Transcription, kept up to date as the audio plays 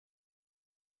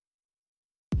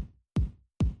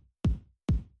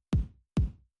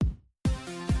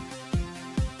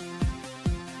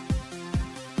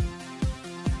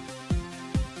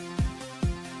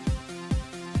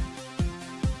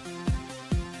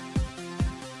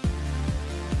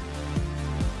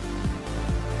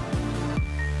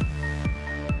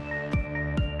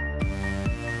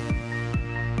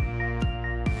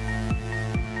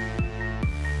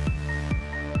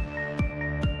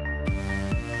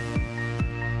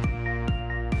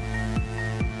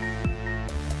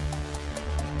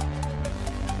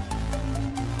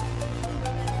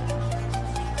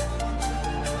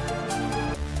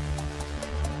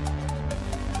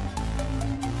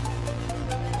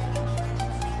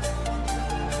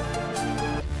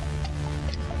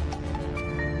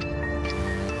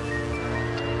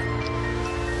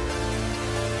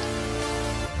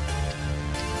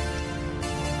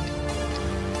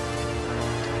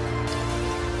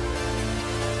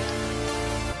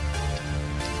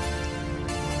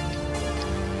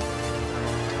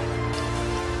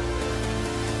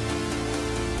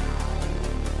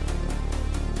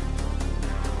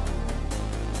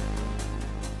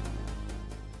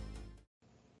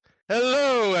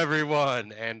Hello,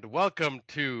 everyone, and welcome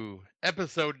to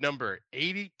episode number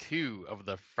 82 of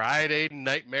the Friday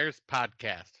Nightmares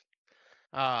podcast.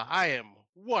 I am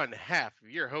one half of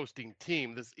your hosting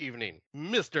team this evening,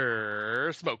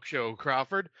 Mr. Smoke Show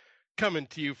Crawford, coming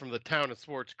to you from the town of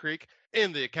Swartz Creek,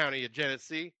 in the county of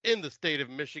Genesee, in the state of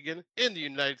Michigan, in the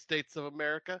United States of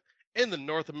America, in the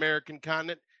North American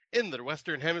continent, in the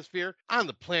Western Hemisphere, on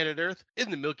the planet Earth, in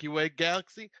the Milky Way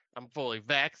galaxy. I'm fully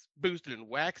vaxxed, boosted, and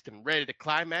waxed, and ready to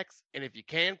climax. And if you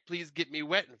can, please get me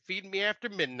wet and feed me after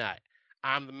midnight.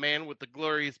 I'm the man with the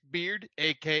glorious beard,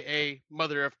 aka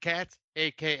Mother of Cats,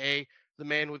 aka the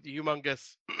man with the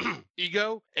humongous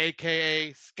ego,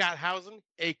 aka Scott Housen,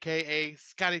 aka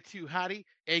Scotty Too Hottie,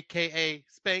 aka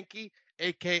Spanky,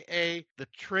 aka the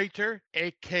traitor,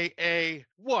 aka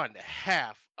one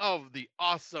half of the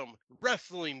awesome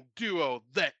wrestling duo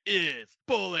that is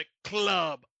Bullet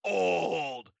Club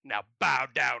Old. Now bow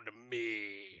down to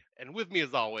me. And with me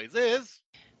as always is...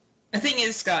 The thing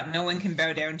is, Scott, no one can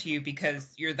bow down to you because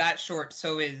you're that short,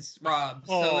 so is Rob.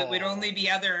 So it would only be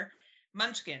other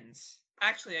munchkins.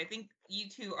 Actually, I think you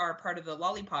two are part of the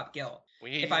Lollipop Guild,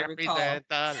 if I recall. The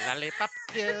Lollipop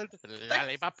Guild, the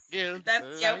Lollipop Guild.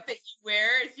 That's the outfit you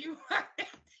wear if you are in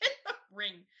a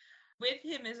ring. With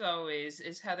him, as always,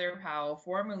 is Heather Powell,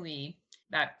 formerly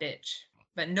that bitch,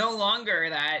 but no longer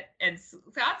that. And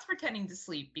Scott's pretending to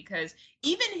sleep because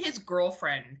even his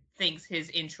girlfriend thinks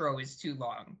his intro is too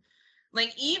long.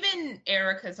 Like, even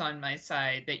Erica's on my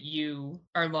side that you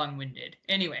are long-winded.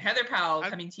 Anyway, Heather Powell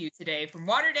coming to you today from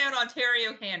Waterdown,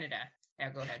 Ontario, Canada.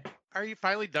 Yeah, go ahead. Are you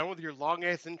finally done with your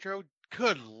long-ass intro?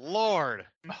 Good Lord.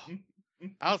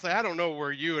 I'll say, I don't know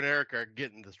where you and Erica are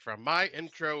getting this from. My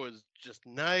intro is just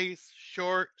nice,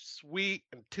 short, sweet,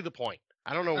 and to the point.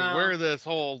 I don't know where this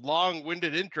whole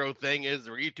long-winded intro thing is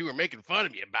where you two are making fun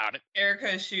of me about it.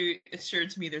 Erica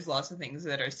assured to me there's lots of things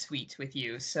that are sweet with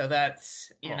you. So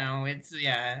that's, it's,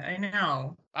 yeah, I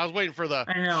know. I was waiting for the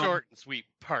short and sweet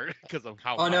part because of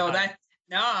how... No.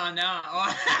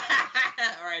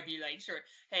 All right, be like, sure.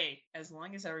 Hey, as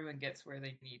long as everyone gets where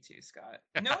they need to, Scott.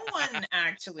 No one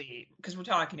actually, because we're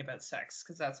talking about sex,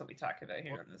 because that's what we talk about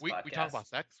here on this podcast. We talk about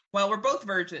sex? Well, we're both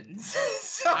virgins.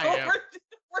 So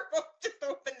we're both just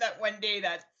hoping that one day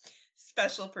that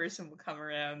special person will come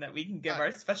around that we can give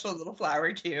our special little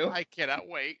flower to. I cannot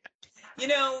wait.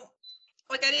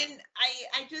 Like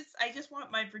I just want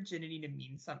my virginity to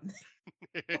mean something.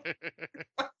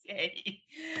 Okay.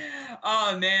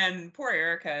 Oh man, poor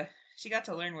Erica. She got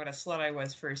to learn what a slut I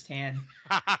was firsthand.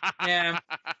 Yeah.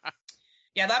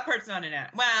 Yeah, that part's not an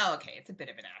act. Well, okay, it's a bit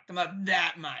of an act. I'm not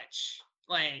that much.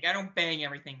 Like, I don't bang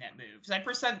everything that moves. I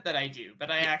percent that I do, but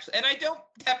I don't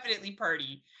definitely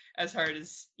party as hard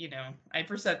as, I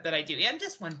percent that I do. Yeah, I'm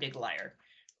just one big liar.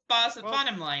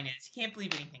 Bottom line is, you can't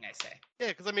believe anything I say. Yeah,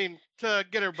 because, to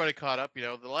get everybody caught up,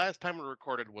 the last time we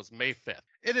recorded was May 5th.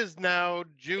 It is now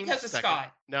June 2nd. Because of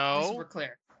Scott. No. Just we're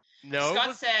clear. No.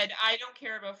 Scott said, I don't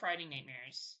care about Friday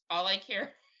Nightmares. All I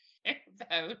care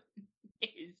about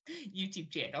is YouTube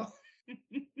channel.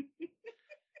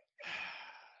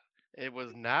 It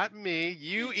was not me.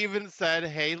 You even said,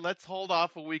 hey, let's hold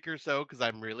off a week or so because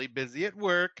I'm really busy at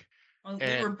work. Well,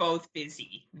 we were both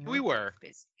busy. We were.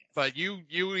 Busy. But you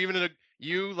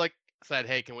said,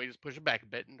 hey, can we just push it back a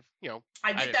bit? And,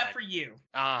 I did that for you.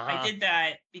 I did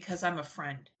that because I'm a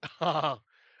friend.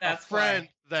 That's a friend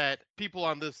that people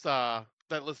on this, that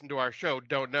listen to our show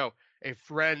don't know. A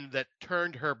friend that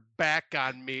turned her back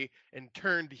on me and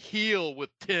turned heel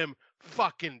with Tim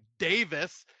fucking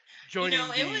Davis. Joining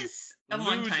it was a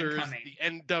long time coming. The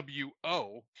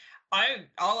NWO.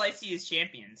 All I see is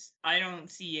champions. I don't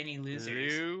see any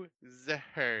losers. Losers.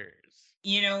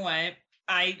 You know what?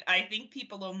 I think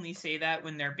people only say that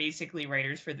when they're basically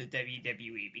writers for the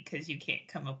WWE because you can't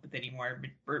come up with any more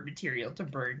material to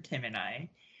burn Tim and I.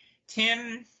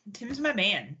 Tim's my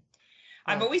man.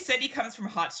 Oh. I've always said he comes from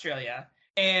Australia,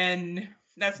 and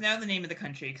that's now the name of the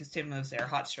country because Tim lives there,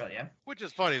 Australia. Which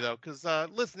is funny, though, because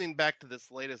listening back to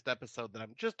this latest episode that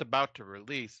I'm just about to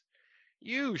release,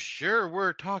 you sure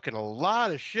were talking a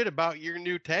lot of shit about your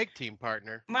new tag team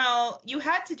partner. Well, you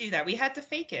had to do that. We had to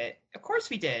fake it. Of course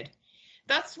we did.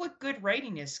 That's what good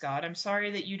writing is, Scott. I'm sorry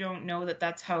that you don't know that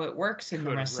that's how it works in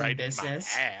the wrestling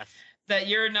business. That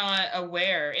you're not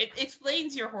aware. It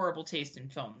explains your horrible taste in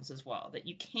films as well, that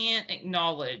you can't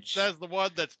acknowledge. Says the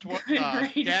one that's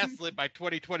gaslit by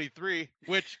 2023,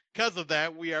 which, because of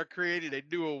that, we are creating a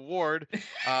new award.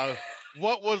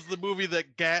 What was the movie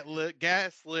that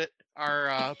gaslit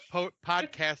our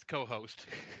podcast co-host?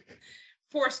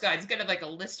 Force God, he's got like a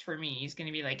list for me. He's going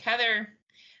to be like, Heather,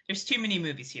 There's too many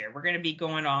movies here. We're going to be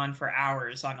going on for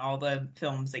hours on all the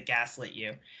films that gaslit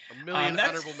you. A million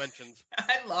honorable mentions.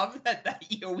 I love that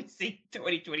you always say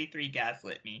 2023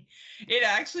 gaslit me. It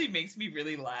actually makes me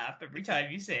really laugh every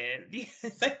time you say it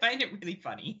because I find it really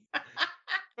funny.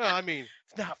 Well, I mean,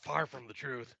 it's not far from the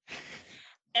truth.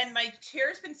 And my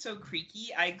chair's been so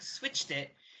creaky, I switched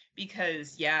it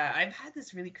because, yeah, I've had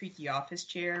this really creaky office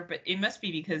chair, but it must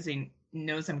be because it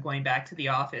knows I'm going back to the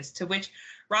office, to which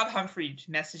Rob Humphrey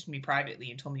messaged me privately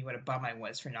and told me what a bum I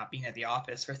was for not being at the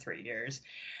office for 3 years.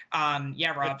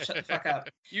 Yeah, Rob, shut the fuck up.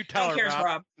 You tell her, cares,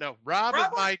 Rob. No, Rob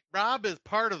is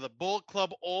part of the Bullet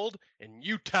Club Old, and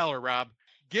you tell her, Rob.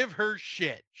 Give her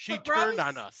shit. She turned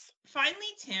on us.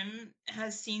 Finally, Tim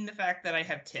has seen the fact that I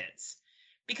have tits.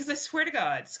 Because I swear to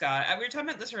God, Scott, we were talking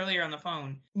about this earlier on the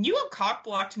phone. You have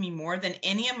cock-blocked me more than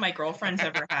any of my girlfriends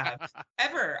ever have.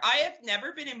 Ever. I have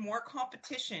never been in more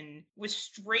competition with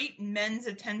straight men's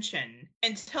attention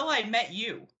until I met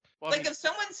you. Well, if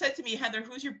someone said to me, Heather,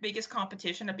 who's your biggest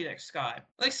competition? I'd be like, Scott.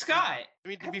 Like, Scott. I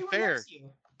mean, to be fair,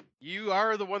 you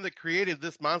are the one that created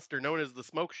this monster known as the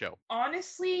Smoke Show.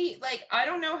 Honestly, like, I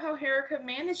don't know how Erica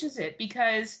manages it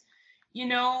because, you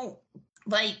know,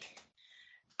 like,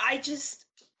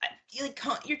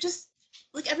 you're just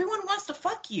like, everyone wants to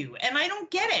fuck you, and I don't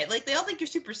get it. Like, they all think you're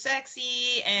super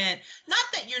sexy, and not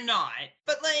that you're not,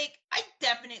 but like, I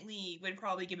definitely would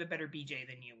probably give a better BJ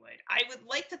than you would. I would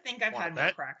like to think I've had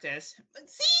more practice. But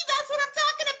see, that's what I'm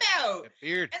talking about. The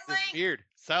beard, and this beard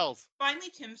sells. Finally,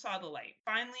 Tim saw the light.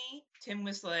 Finally, Tim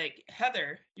was like,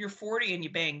 Heather, you're 40 and you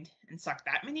banged and sucked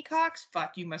that many cocks?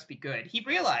 Fuck, you must be good. He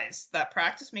realized that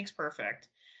practice makes perfect.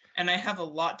 And I have a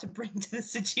lot to bring to the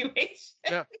situation.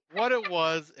 Now, what it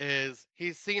was is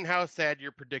he's seen how sad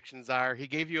your predictions are. He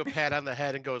gave you a pat on the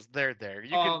head and goes, there.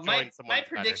 You can join someone. My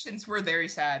predictions were very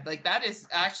sad. Like, that is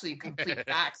actually complete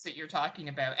facts that you're talking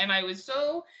about. And I was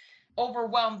so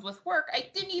overwhelmed with work, I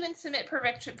didn't even submit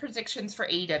predictions for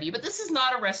AEW. But this is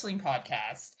not a wrestling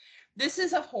podcast. This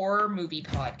is a horror movie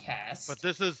podcast.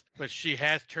 But she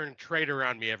has turned traitor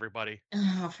on me, everybody.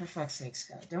 Oh, for fuck's sake,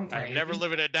 Scott. Don't worry. I'm never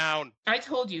living it down. I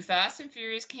told you, Fast and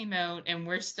Furious came out, and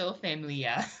we're still family,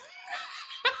 yeah.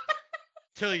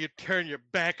 Till you turn your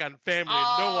back on family,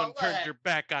 and no one turns your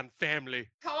back on family.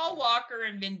 Paul Walker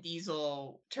and Vin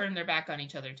Diesel turned their back on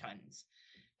each other tons.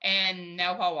 And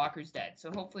now Paul Walker's dead, so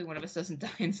hopefully one of us doesn't die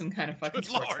in some kind of fucking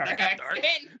sports car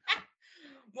accident.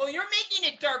 Well, you're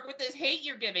making it dark with this hate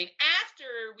you're giving. After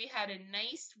we had a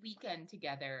nice weekend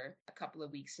together a couple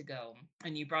of weeks ago,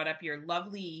 and you brought up your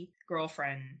lovely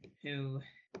girlfriend who,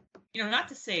 you know, not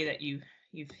to say that you've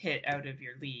hit out of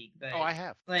your league, but I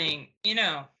have. Like, you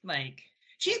know, like,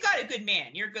 she's got a good man.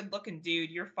 You're a good-looking dude.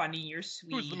 You're funny. You're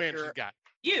sweet. Who's the man she's got?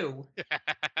 You.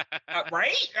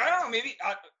 Right? I don't know. Maybe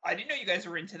I didn't know you guys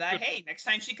were into that. Hey, next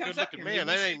time she comes up here, man,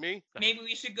 that ain't me. Maybe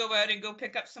we should go out and go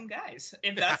pick up some guys.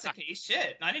 If that's the case,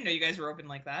 shit. I didn't know you guys were open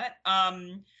like that.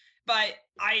 But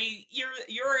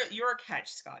you're a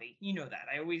catch, Scotty. You know that.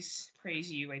 I always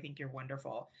praise you. I think you're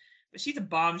wonderful. But she's a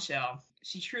bombshell.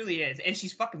 She truly is, and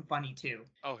she's fucking funny too.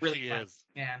 Oh, really she fun. is.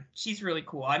 Yeah, she's really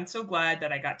cool. I'm so glad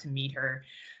that I got to meet her.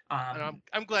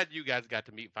 I'm glad you guys got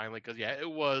to meet finally, because it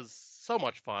was so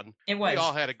much fun. It was. We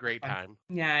all had a great time.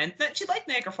 Yeah, and she liked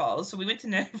Niagara Falls, so we went to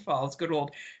Niagara Falls, good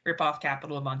old rip-off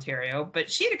capital of Ontario. But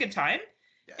she had a good time.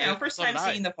 You know, first time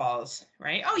seeing the falls,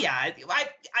 right? Oh yeah, because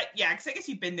I guess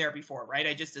you've been there before, right?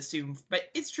 I just assumed, but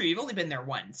it's true. You've only been there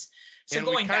once, so and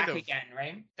going back again,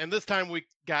 right? And this time we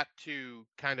got to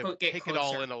kind of take it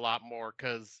all in a lot more,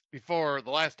 because before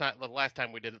the last time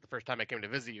we did it, the first time I came to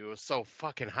visit you, it was so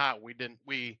fucking hot.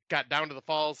 We got down to the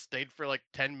falls, stayed for like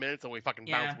 10 minutes, and we fucking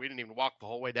bounced. We didn't even walk the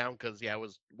whole way down because it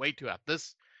was way too hot.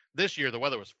 This year, the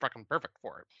weather was fucking perfect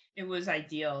for it. It was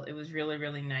ideal. It was really,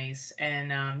 really nice.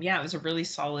 And it was a really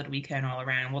solid weekend all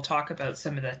around. We'll talk about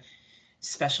some of the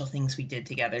special things we did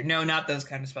together. No, not those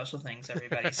kind of special things,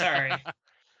 everybody. Sorry.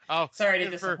 Sorry to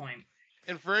disappoint.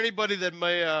 And for anybody that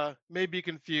may be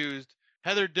confused,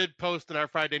 Heather did post on our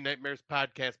Friday Nightmares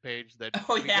podcast page that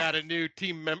we got a new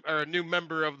a new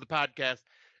member of the podcast.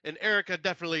 And Erica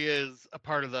definitely is a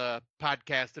part of the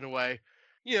podcast in a way.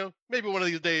 You know, maybe one of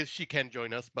these days she can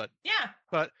join us, but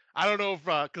I don't know if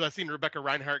because I've seen Rebecca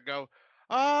Reinhart go,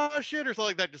 oh shit, or something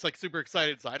like that, just like super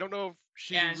excited. So I don't know if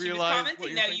she realized. She was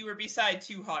commenting that you were beside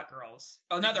two hot girls.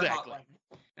 Oh, another hot one.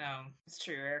 No, it's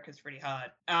true. Erica's pretty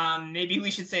hot. Maybe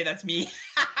we should say that's me.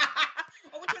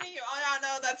 Oh, which one are you? Oh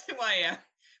no, that's who I am.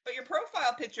 But your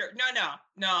profile picture,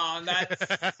 no, that's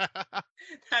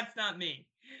that's not me.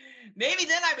 Maybe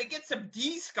then I would get some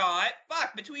D, Scott.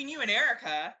 Fuck, between you and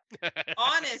Erica.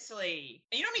 Honestly.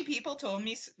 You know how many people told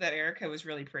me that Erica was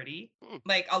really pretty?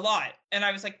 Like, a lot. And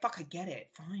I was like, fuck, I get it.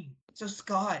 Fine. So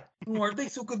Scott. Oh, aren't they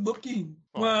so good looking?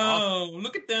 Aw. Wow,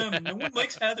 look at them. No one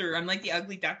likes Heather. I'm like the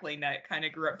ugly duckling that kind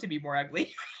of grew up to be more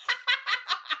ugly.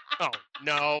 Oh,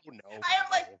 no. I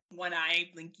have like one eye,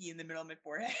 blinky in the middle of my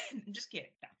forehead. I'm just kidding.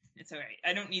 No, it's all right.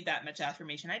 I don't need that much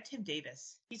affirmation. I have Tim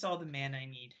Davis. He's all the man I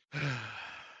need.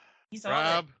 He's all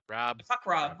Rob. Fuck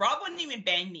Rob. Rob wouldn't even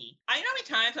bang me. I know how many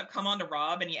times I've come on to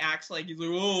Rob and he acts like he's like,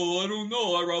 oh, I don't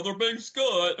know. I'd rather bang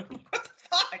Scott. What the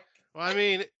fuck? Well, I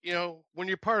mean, when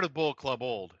you're part of Bull Club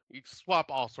Old, you swap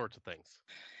all sorts of things.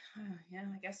 Yeah,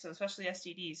 I guess so, especially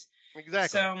STDs.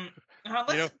 Exactly. So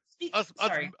let's speak.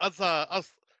 Sorry.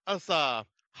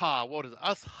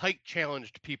 Us height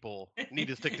challenged people need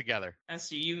to stick together.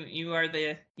 You are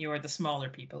the smaller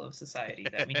people of society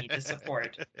that we need to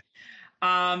support.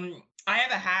 I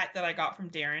have a hat that I got from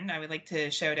Darren. I would like to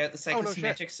shout out the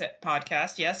Psychosymmetrics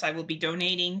podcast. Yes, I will be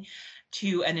donating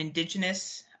to an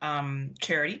Indigenous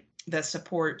charity that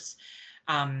supports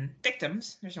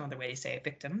victims, there's no other way to say it,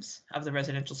 victims of the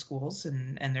residential schools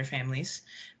and their families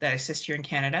that exist here in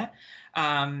Canada.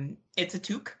 It's a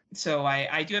toque. So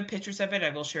I do have pictures of it.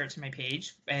 I will share it to my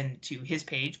page and to his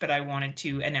page, but I wanted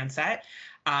to announce that.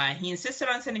 He insisted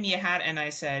on sending me a hat, and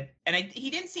I said, he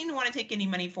didn't seem to want to take any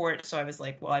money for it. So I was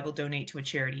like, well, I will donate to a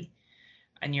charity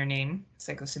in your name,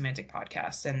 Psychosemantic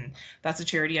Podcast. And that's a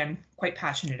charity I'm quite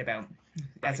passionate about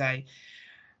as I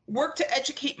work to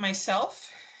educate myself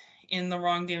in the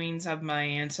wrongdoings of my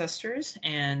ancestors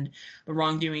and the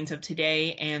wrongdoings of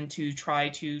today, and to try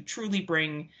to truly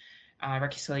bring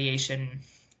reconciliation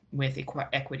with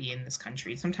equity in this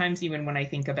country. Sometimes even when I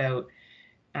think about,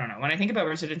 when I think about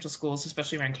residential schools,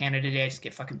 especially around Canada today, I just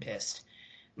get fucking pissed.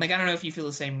 Like, I don't know if you feel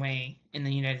the same way in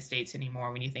the United States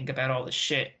anymore when you think about all the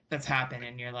shit that's happened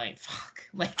and you're like, fuck.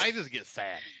 Like, I just get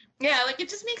sad. Yeah, like, it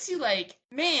just makes you like,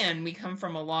 man, we come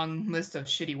from a long list of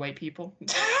shitty white people.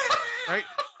 Right?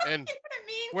 And you know what I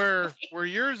mean? where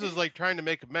yours is like trying to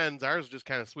make amends, ours just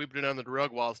kind of sweeping it under the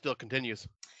rug while it still continues.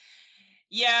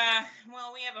 Yeah,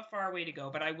 well, we have a far way to go,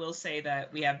 but I will say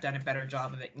that we have done a better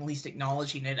job of at least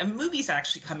acknowledging it. A movie's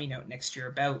actually coming out next year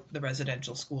about the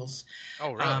residential schools.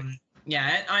 Oh, really?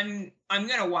 Yeah, I'm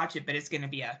gonna watch it, but it's gonna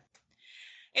be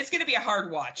a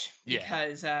hard watch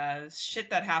because shit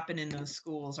that happened in those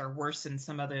schools are worse than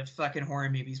some of the fucking horror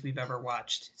movies we've ever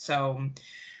watched. So,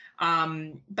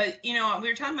 but we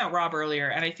were talking about Rob earlier,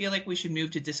 and I feel like we should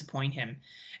move to disappoint him.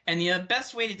 And the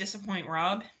best way to disappoint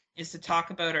Rob is to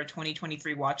talk about our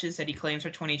 2023 watches that he claims are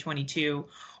 2022,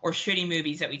 or shitty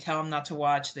movies that we tell him not to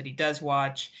watch that he does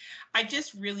watch. I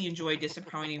just really enjoy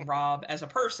disappointing Rob as a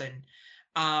person.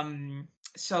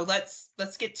 So let's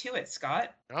get to it,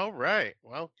 Scott. All right.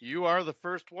 Well, you are the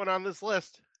first one on this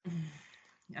list.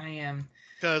 I am.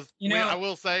 Because I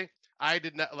will say, I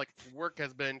did not, work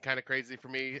has been kind of crazy for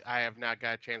me. I have not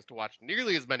got a chance to watch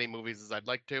nearly as many movies as I'd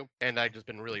like to. And I've just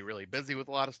been really, really busy with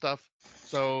a lot of stuff.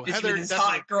 So Heather, his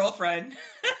hot girlfriend.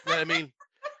 I mean,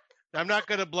 I'm not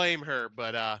going to blame her,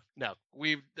 but no,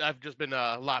 I've just been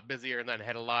a lot busier and then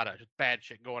had a lot of bad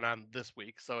shit going on this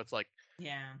week. So it's like,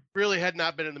 yeah, really had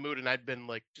not been in the mood, and I'd been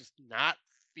just not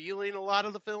feeling a lot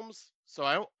of the films.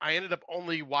 So I ended up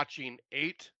only watching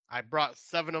 8. I brought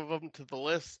 7 of them to the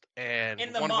list, and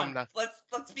in the one month. of them.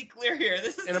 Let's be clear here.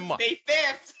 This is in a month. May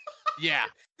 5th. Yeah.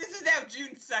 This is now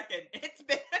June 2nd. It's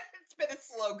been a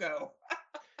slow go.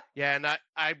 Yeah, and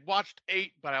I watched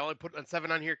 8, but I only put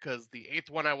 7 on here because the 8th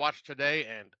one I watched today,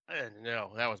 and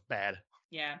no, that was bad.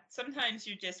 Yeah, sometimes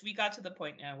we got to the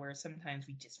point now where sometimes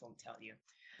we just won't tell you.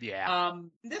 Yeah.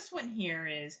 This one here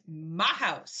is My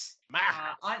House. My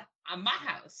House. On My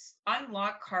House.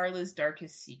 Unlock Carla's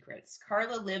darkest secrets.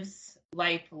 Carla lives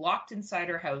life locked inside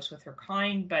her house with her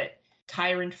kind but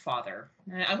tyrant father.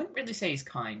 I wouldn't really say he's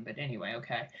kind, but anyway,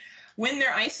 okay. When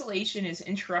their isolation is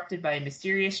interrupted by a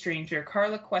mysterious stranger,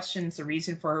 Carla questions the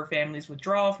reason for her family's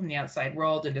withdrawal from the outside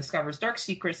world and discovers dark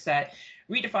secrets that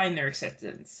redefine their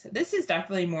existence. This is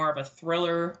definitely more of a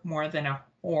thriller more than a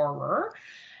horror.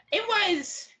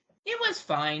 It was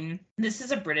fine. This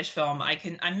is a British film.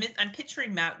 I'm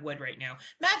picturing Matt Wood right now.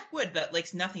 Matt Wood that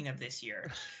likes nothing of this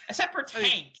year, except for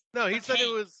Tank. No, he said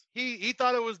it was. He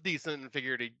thought it was decent and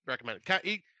figured he'd recommend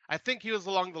it. I think he was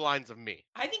along the lines of me.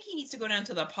 I think he needs to go down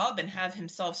to the pub and have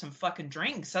himself some fucking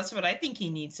drinks. That's what I think he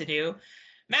needs to do.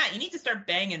 Matt, you need to start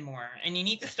banging more, and you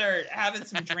need to start having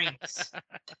some drinks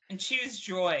and choose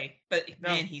joy. But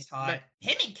man, he's hot.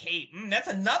 Him and Kate. That's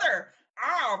another.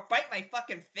 Oh, bite my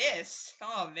fucking fist.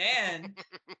 Oh, man.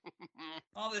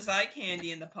 All this eye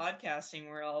candy in the podcasting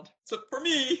world. Except for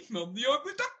me, I'm the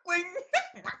ugly Bling.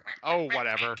 Oh,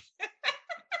 whatever.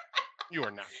 You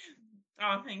are not.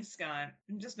 Oh, thanks, Scott.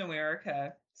 I'm just no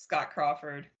Erica, Scott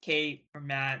Crawford, Kate, or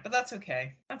Matt, but that's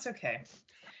okay. That's okay.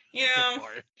 You know,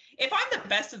 Boy. if I'm the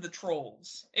best of the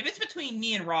trolls, if it's between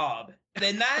me and Rob,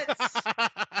 then that's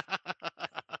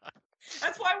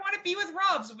why I want to be with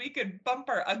Rob, so we could bump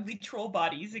our ugly troll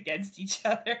bodies against each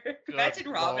other. Imagine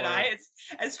Rob and I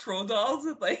as troll dolls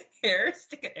with like hair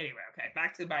sticking. Anyway, okay,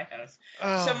 back to my house.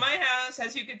 So my house,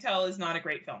 as you can tell, is not a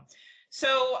great film. So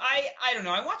I don't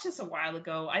know. I watched this a while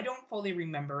ago. I don't fully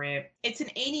remember it. It's an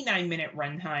 89-minute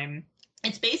runtime.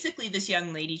 It's basically this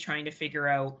young lady trying to figure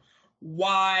out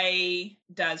why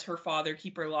does her father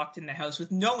keep her locked in the house with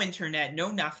no internet,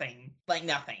 no nothing, like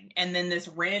nothing. And then this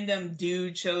random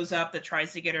dude shows up that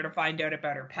tries to get her to find out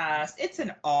about her past. It's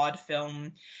an odd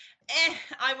film.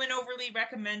 I wouldn't overly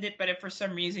recommend it, but if for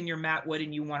some reason you're Matt Wood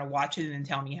and you want to watch it and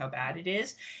tell me how bad it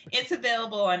is, it's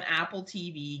available on Apple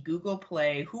TV, Google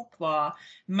Play, Hoopla,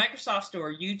 Microsoft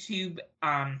Store, YouTube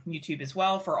as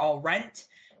well for all rent.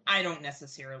 I don't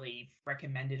necessarily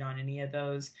recommend it on any of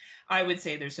those. I would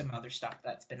say there's some other stuff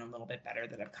that's been a little bit better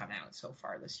that have come out so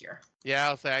far this year. Yeah,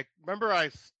 I'll say I remember I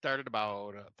started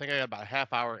about I think I got about a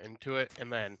half hour into it,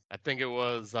 and then I think it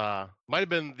was might have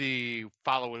been the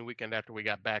following weekend after we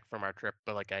got back from our trip,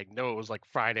 but like I know it was like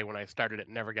Friday when I started it,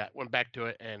 went back to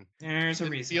it, and there's a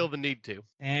didn't reason. feel the need to.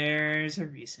 There's a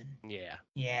reason. Yeah.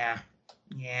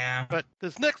 Yeah. But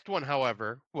this next one,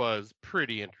 however, was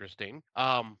pretty interesting.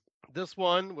 This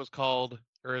one is called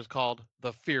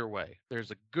The Fearway. There's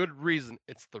a good reason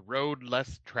it's the road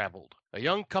less traveled. A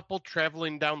young couple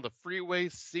traveling down the freeway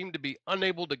seem to be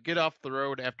unable to get off the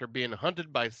road after being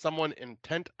hunted by someone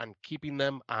intent on keeping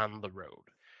them on the road.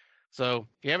 So,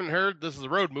 if you haven't heard, this is a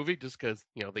road movie just because,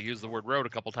 they use the word road a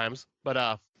couple times. But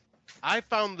I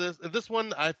found this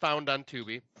one I found on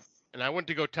Tubi. And I went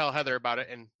to go tell Heather about it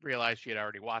and realized she had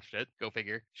already watched it. Go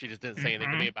figure. She just didn't say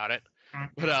anything to me about it.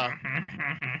 But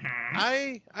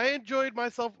I enjoyed my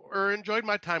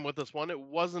time with this one. It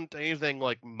wasn't anything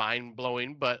like mind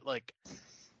blowing, but like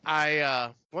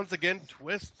I once again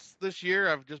twists this year.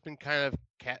 I've just been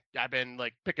I've been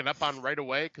like picking up on right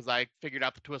away because I figured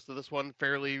out the twist of this one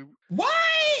fairly. What?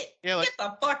 Yeah, like get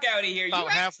the fuck out of here! About you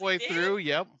halfway through.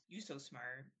 Yep. You so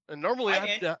smart. And normally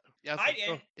I did.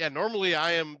 Yeah, normally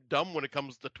I am dumb when it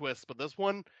comes to twists, but this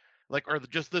one,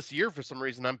 just this year for some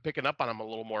reason, I'm picking up on them a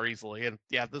little more easily. And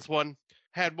yeah, this one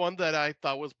had one that I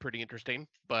thought was pretty interesting,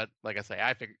 but like I say,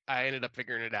 I ended up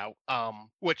figuring it out,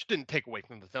 which didn't take away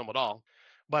from the film at all.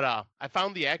 But I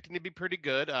found the acting to be pretty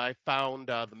good. I found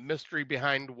the mystery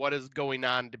behind what is going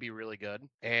on to be really good,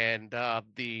 and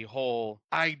the whole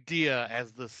idea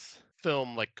as this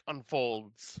film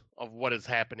unfolds of what is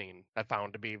happening, I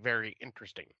found to be very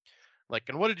interesting.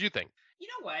 And what did you think? You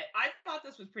know what? I thought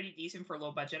this was pretty decent for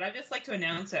low budget. I'd just like to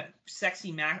announce that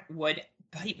Sexy Matt Wood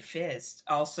Bite Fist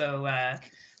also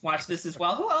watched this as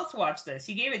well. Who else watched this?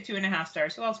 He gave it 2.5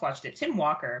 stars. Who else watched it? Tim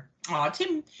Walker. Aw,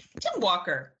 Tim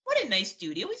Walker. What a nice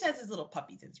dude. He always has his little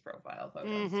puppies in his profile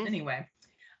photos. Mm-hmm. Anyway,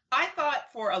 I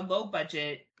thought for a low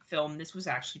budget film, this was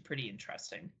actually pretty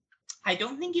interesting. I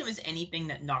don't think it was anything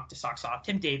that knocked the socks off.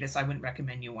 Tim Davis, I wouldn't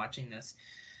recommend you watching this.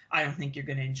 I don't think you're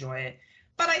going to enjoy it.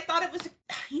 But I thought it was,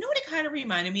 you know what it kind of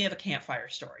reminded me of? A campfire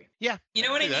story. Yeah. You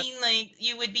know what I mean? Like,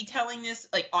 you would be telling this,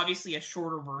 obviously a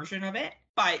shorter version of it,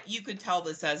 but you could tell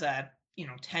this as a,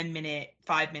 10-minute,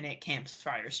 5-minute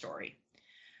campfire story.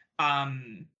 I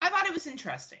thought it was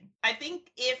interesting. I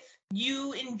think if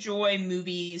you enjoy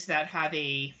movies that have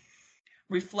a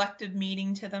reflective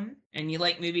meaning to them, and you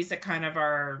like movies that kind of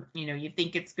are, you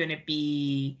think it's going to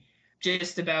be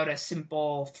just about a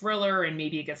simple thriller and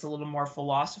maybe it gets a little more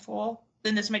philosophical,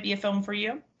 then this might be a film for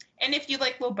you. And if you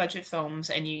like low budget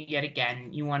films and you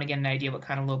want to get an idea what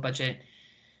kind of low budget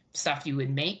stuff you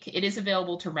would make, it is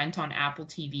available to rent on Apple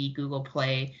TV, Google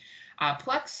Play,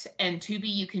 Plex, and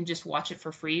Tubi. You can just watch it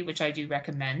for free, which I do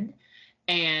recommend.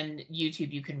 And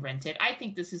YouTube, you can rent it. I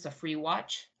think this is a free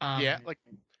watch. I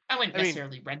wouldn't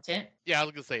necessarily rent it. Yeah, I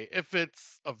was gonna say, if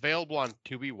it's available on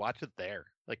Tubi, watch it there.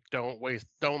 Don't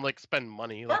spend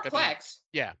money. Or Plex.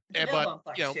 Yeah, but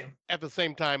at the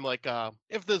same time,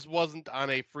 if this wasn't on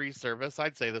a free service,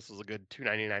 I'd say this was a good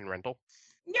 $2.99 rental.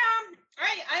 Yeah,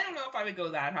 I don't know if I would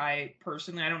go that high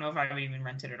personally. I don't know if I would even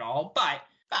rent it at all. But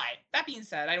that being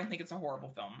said, I don't think it's a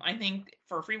horrible film. I think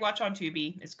for a free watch on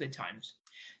Tubi, it's good times.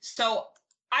 So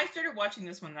I started watching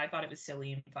this one and I thought it was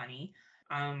silly and funny.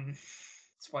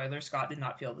 Spoiler, Scott did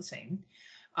not feel the same.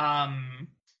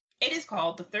 It is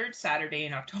called The Third Saturday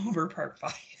in October, Part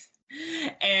 5.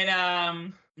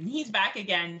 And he's back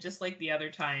again, just like the other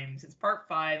times. It's Part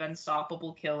 5,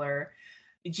 Unstoppable Killer.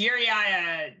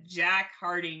 Jeremiah Jack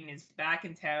Harding is back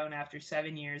in town after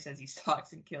 7 years as he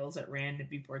stalks and kills at random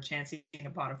before chancing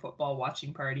upon a football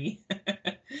watching party.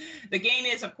 The game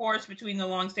is, of course, between the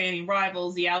long-standing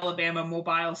rivals, the Alabama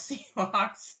Mobile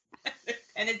Seahawks,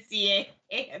 and it's the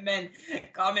AMN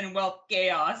Commonwealth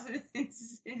Chaos.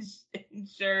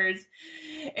 Ensures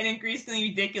an increasingly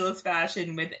ridiculous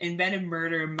fashion with inventive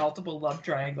murder and multiple love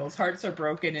triangles. Hearts are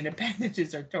broken and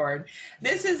appendages are torn.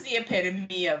 This is the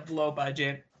epitome of low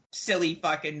budget, silly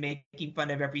fucking making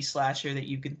fun of every slasher that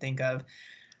you can think of.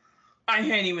 I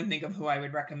can't even think of who I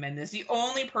would recommend this. The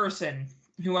only person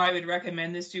who I would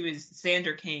recommend this to is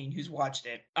Sander Kane, who's watched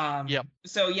it. Yep.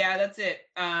 So yeah, that's it.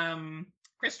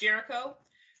 Chris Jericho,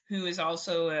 who is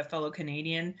also a fellow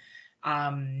Canadian,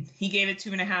 he gave it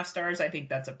 2.5 stars. I think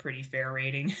that's a pretty fair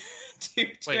rating. two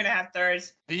and a half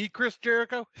stars. The Chris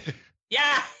Jericho?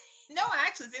 Yeah. No,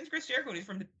 actually, his name's Chris Jericho,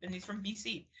 and he's from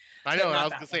BC. I know, and I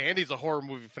was gonna say Andy's a horror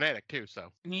movie fanatic too,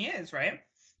 so he is, right?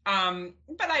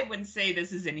 But I wouldn't say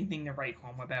this is anything to write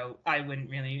home about. I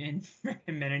wouldn't really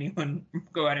recommend anyone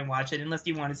go out and watch it unless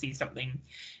you want to see something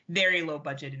very low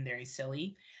budget and very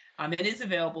silly. It is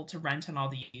available to rent on all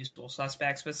the usual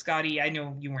suspects. But Scotty, I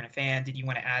know you weren't a fan. Did you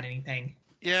want to add anything?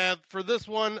 Yeah, for this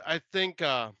one, I think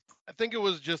it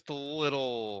was just a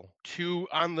little too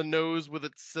on the nose with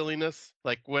its silliness.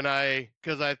 When I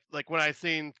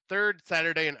seen Third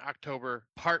Saturday in October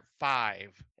Part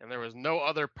 5, and there was no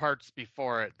other parts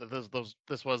before it.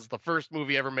 This was the first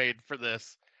movie ever made for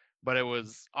this, but it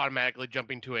was automatically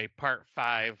jumping to a Part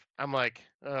 5. I'm like,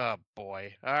 oh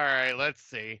boy, all right, let's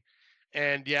see.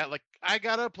 And yeah, I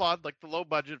gotta applaud. The low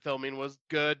budget filming was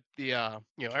good. The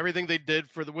everything they did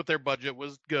with their budget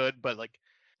was good. But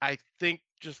I think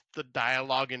just the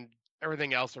dialogue and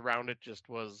everything else around it just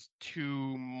was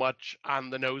too much on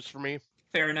the nose for me.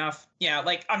 Fair enough. Yeah,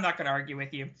 I'm not gonna argue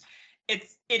with you. It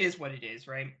is what it is,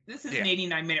 right? This is an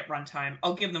 89-minute runtime.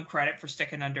 I'll give them credit for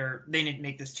sticking under. They didn't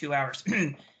make this 2 hours.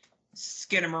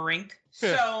 Skinamarink.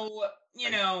 So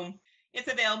it's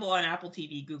available on Apple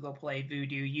TV, Google Play,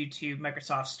 Vudu, YouTube,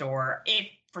 Microsoft Store. If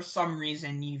for some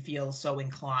reason you feel so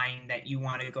inclined that you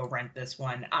want to go rent this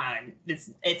one,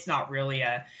 it's not really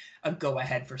a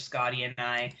go-ahead for Scotty and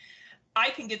I. I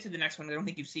can get to the next one. I don't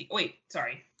think you've seen... Wait,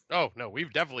 sorry. Oh, no,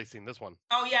 we've definitely seen this one.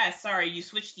 Oh, yeah, sorry. You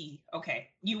switched Okay.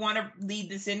 You want to lead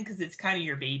this in because it's kind of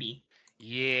your baby.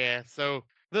 Yeah, so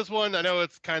this one, I know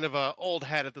it's kind of a old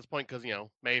hat at this point because,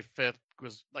 May 5th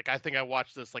was, I think I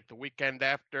watched this, the weekend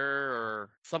after or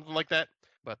something like that.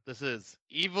 But this is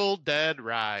Evil Dead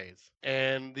Rise.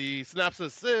 And the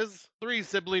synopsis is, 3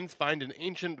 siblings find an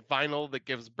ancient vinyl that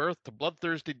gives birth to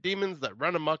bloodthirsty demons that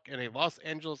run amok in a Los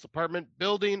Angeles apartment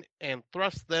building and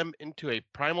thrust them into a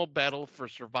primal battle for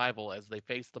survival as they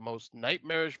face the most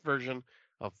nightmarish version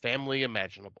of family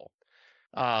imaginable.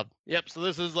 So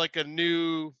this is a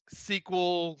new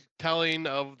sequel telling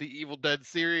of the Evil Dead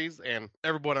series, and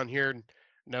everyone on here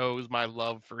knows my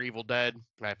love for Evil Dead.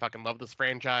 I fucking love this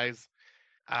franchise.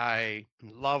 I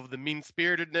love the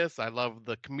mean-spiritedness. I love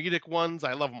the comedic ones.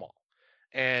 I love them all.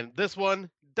 And this one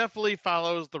definitely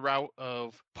follows the route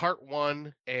of Part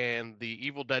 1 and the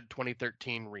Evil Dead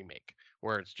 2013 remake,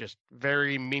 where it's just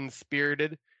very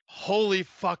mean-spirited. Holy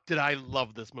fuck, did I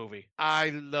love this movie. I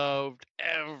loved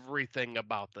everything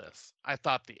about this. I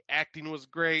thought the acting was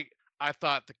great. I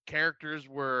thought the characters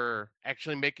were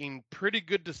actually making pretty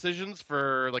good decisions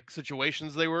for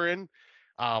situations they were in.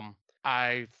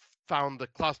 I found the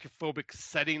claustrophobic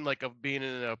setting of being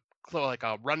in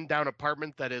a rundown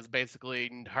apartment that is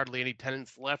basically hardly any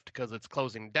tenants left because it's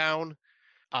closing down.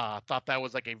 Thought that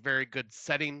was a very good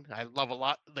setting. I love a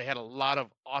lot. They had a lot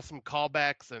of awesome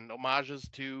callbacks and homages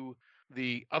to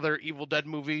the other Evil Dead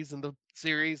movies in the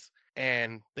series.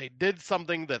 And they did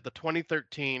something that the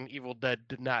 2013 Evil Dead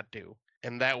did not do.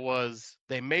 And that was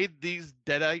they made these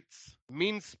Deadites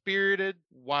mean-spirited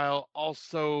while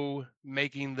also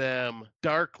making them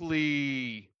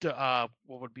darkly, what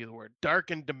would be the word?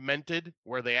 Dark and demented,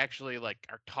 where they actually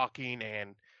are talking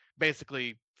and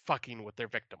basically fucking with their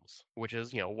victims, which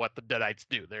is, what the Deadites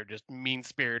do. They're just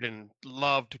mean-spirited and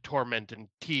love to torment and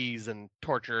tease and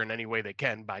torture in any way they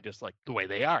can by just the way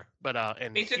they are. But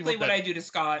and basically what I do to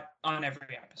Scott on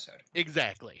every episode.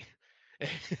 Exactly.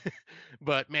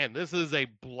 But man, this is a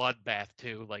bloodbath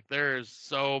too. There's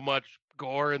so much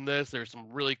gore in this. There's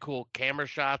some really cool camera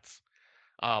shots.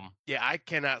 I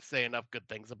cannot say enough good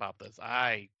things about this.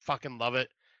 I fucking love it.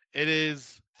 It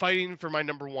is fighting for my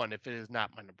number 1 if it is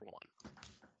not my number 1.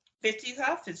 50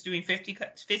 cups? It's doing 50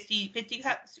 cups. 50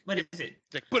 cups? What is it?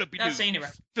 Put up your Not saying it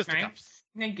right. Fisticuffs.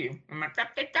 Thank you. I'm I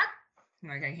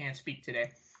can't speak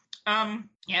today.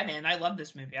 Yeah, man, I love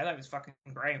this movie. I thought it was fucking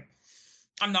great.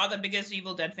 I'm not the biggest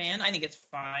Evil Dead fan. I think it's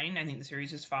fine. I think the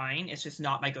series is fine. It's just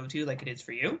not my go-to like it is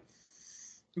for you.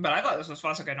 But I thought this was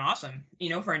fucking awesome. You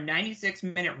know, for a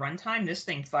 96-minute runtime, this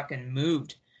thing fucking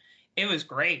moved. It was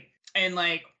great. And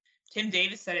like Tim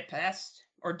Davis said it best,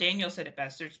 or Daniel said it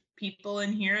best. There's people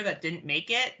in here that didn't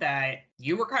make it that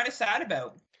you were kind of sad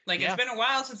about. Like, It's been a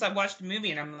while since I've watched the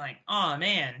movie, and I'm like, oh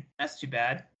man, that's too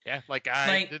bad. Yeah, like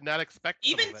I did not expect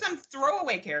even some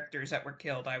throwaway characters that were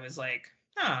killed. I was like,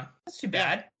 that's too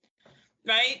bad,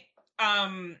 right?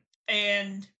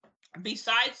 And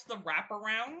besides the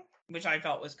wraparound, which I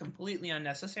felt was completely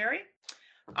unnecessary.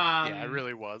 Yeah, it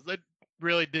really was. It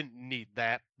really didn't need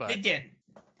that, but it did.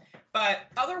 But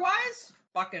otherwise,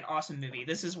 fucking awesome movie.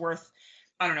 This is worth.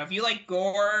 I don't know if you like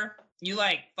gore, you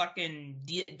like fucking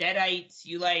deadites,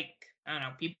 you like, I don't know,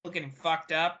 people getting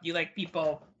fucked up, you like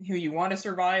people who you want to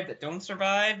survive that don't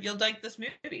survive, you'll like this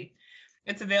movie.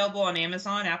 It's available on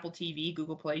Amazon, Apple TV,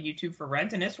 Google Play, YouTube for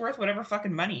rent, and it's worth whatever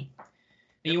fucking money.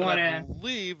 You want to? I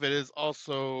believe it is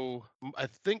also, I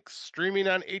think, streaming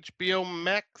on HBO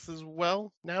Max as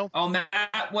well now. Oh,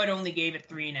 Matt Wood only gave it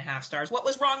 3.5 stars. What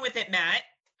was wrong with it, Matt?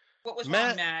 What was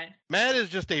wrong, Matt? Matt is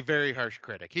just a very harsh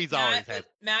critic. He's always had.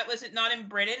 Matt, was it not in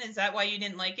Britain? Is that why you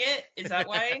didn't like it? Is that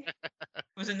why?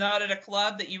 Was it not at a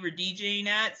club that you were DJing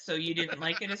at, so you didn't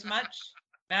like it as much?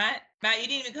 Matt, you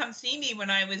didn't even come see me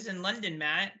when I was in London,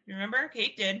 Matt. You remember?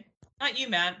 Kate did. Not you,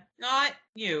 Matt. Not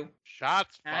you.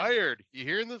 Shots fired. You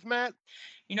hearing this, Matt?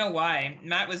 You know why?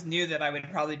 Matt knew that I would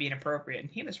probably be inappropriate,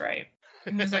 and he was right.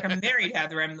 He was like, I'm married,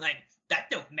 Heather. I'm like, that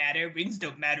don't matter. Rings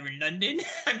don't matter in London.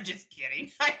 I'm just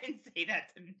kidding. I didn't say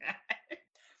that to Matt.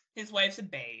 His wife's a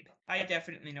babe. I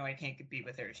definitely know I can't compete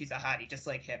with her. She's a hottie, just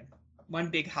like him. One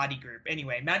big hottie group.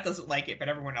 Anyway, Matt doesn't like it, but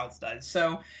everyone else does.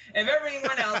 So if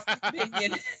everyone else's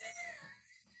opinion...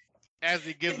 As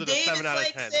he gives it a 7 out of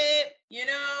 10. It, you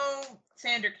know,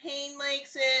 Sandra Kane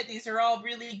likes it. These are all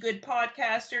really good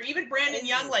podcasters. Even Brandon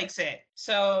Young likes it.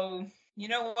 So... You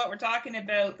know what? We're talking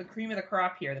about the cream of the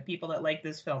crop here, the people that like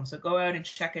this film. So go out and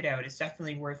check it out. It's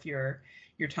definitely worth your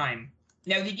time.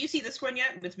 Now, did you see this one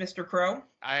yet with Mr. Crow?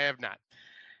 I have not.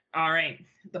 All right.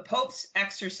 The Pope's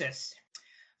Exorcist.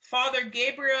 Father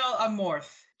Gabriel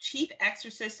Amorth, chief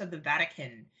exorcist of the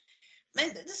Vatican. Man,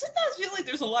 doesn't that feel like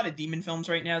there's a lot of demon films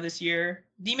right now this year?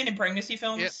 Demon and pregnancy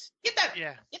films? Yep. Get that?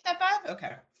 Yeah. Get that vibe?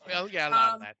 Okay. Well, yeah, a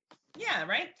lot of that. Yeah,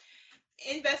 right?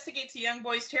 Investigates a young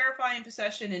boy's terrifying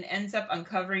possession and ends up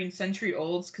uncovering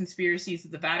century-old conspiracies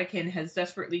that the Vatican has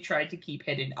desperately tried to keep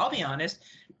hidden. I'll be honest,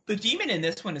 the demon in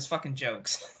this one is fucking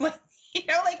jokes. Like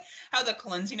how the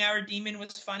cleansing hour demon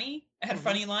was funny? It had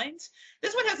funny lines.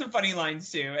 This one has some funny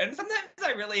lines too. And sometimes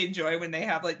I really enjoy when they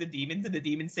have like the demons and the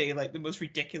demons say like the most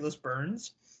ridiculous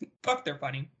burns. Fuck, they're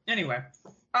funny. Anyway,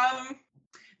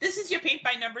 this is your paint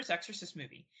by numbers exorcist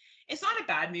movie. It's not a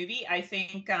bad movie. I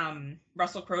think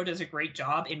Russell Crowe does a great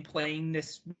job in playing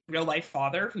this real-life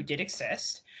father who did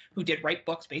exist, who did write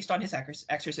books based on his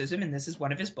exorcism, and this is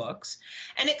one of his books.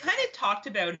 And it kind of talked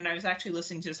about, and I was actually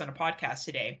listening to this on a podcast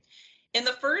today, in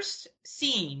the first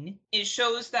scene, it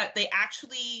shows that they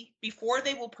actually, before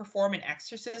they will perform an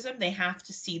exorcism, they have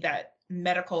to see that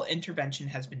medical intervention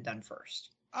has been done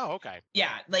first. Oh, okay.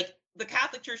 Yeah, like the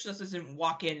Catholic Church just doesn't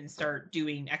walk in and start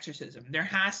doing exorcism. There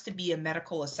has to be a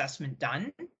medical assessment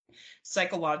done,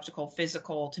 psychological,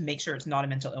 physical, to make sure it's not a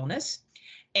mental illness.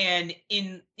 And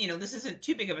this isn't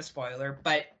too big of a spoiler,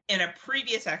 but in a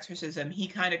previous exorcism, he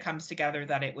kind of comes together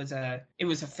that it was a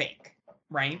fake,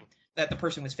 right? That the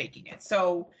person was faking it.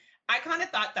 So I kind of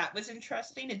thought that was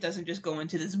interesting. It doesn't just go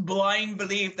into this blind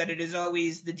belief that it is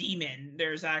always the demon.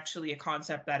 There's actually a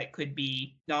concept that it could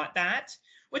be not that,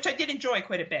 which I did enjoy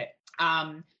quite a bit.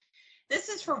 This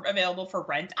is available for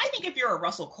rent. I think if you're a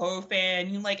Russell Crowe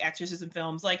fan, you like exorcism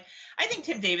films, like I think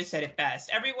Tim Davis said it best.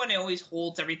 Everyone always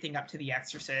holds everything up to The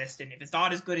Exorcist, and if it's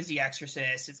not as good as The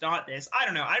Exorcist, it's not this. I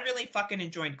don't know. I really fucking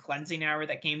enjoyed Cleansing Hour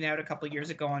that came out a couple years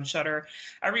ago on Shudder.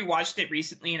 I rewatched it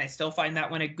recently, and I still find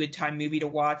that one a good time movie to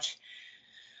watch.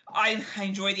 I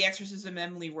enjoy The Exorcism of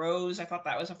Emily Rose. I thought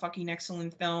that was a fucking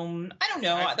excellent film. I don't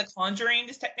know. The Conjuring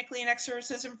is technically an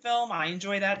exorcism film. I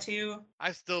enjoy that too.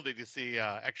 I still need to see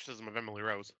Exorcism of Emily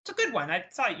Rose. It's a good one. I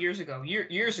saw it years ago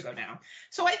now.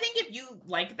 So I think if you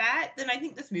like that, then I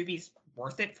think this movie's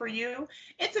worth it for you.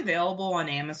 It's available on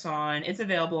Amazon. It's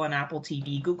available on Apple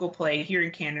TV, Google Play, here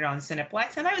in Canada on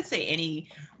Cineplex. And I would say any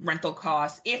rental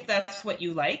cost, if that's what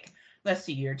you like. Let's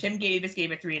see here. Tim Davis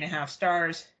gave it 3.5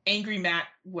 stars. Angry Matt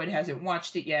Wood hasn't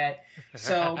watched it yet.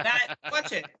 So Matt,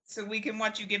 watch it. So we can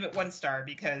watch you give it 1 star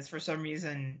because for some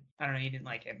reason, I don't know, you didn't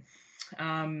like it.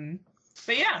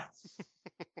 But yeah.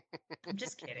 I'm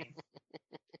just kidding.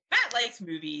 Matt likes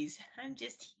movies. I'm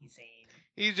just teasing.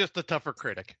 He's just a tougher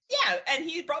critic. Yeah, and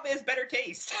he probably has better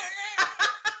taste.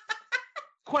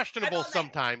 Questionable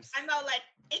sometimes. I'm not like,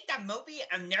 it's a movie,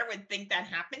 I never would think that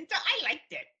happened, so I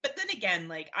liked it. But then again,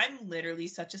 like, I'm literally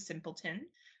such a simpleton.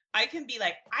 I can be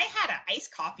like, I had an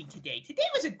iced coffee today. Today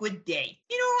was a good day.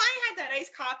 You know, I had that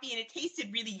iced coffee and it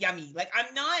tasted really yummy. Like,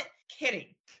 I'm not kidding.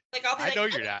 Like, I'll be like, I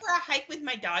went for a hike with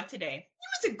my dog today.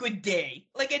 It was a good day.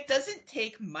 Like, it doesn't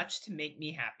take much to make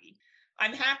me happy.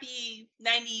 I'm happy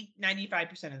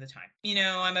 95% of the time. You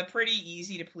know, I'm a pretty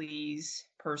easy to please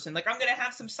person. Like, I'm going to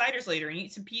have some ciders later and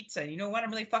eat some pizza. You know what? I'm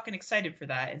really fucking excited for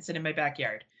that and sit in my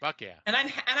backyard. Fuck yeah. And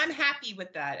I'm happy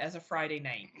with that as a Friday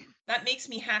night. That makes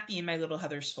me happy in my little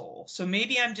Heather soul. So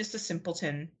maybe I'm just a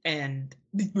simpleton and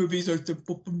these movies are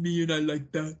simple for me and I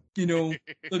like that. You know,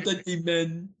 the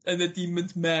demon and the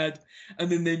demon's mad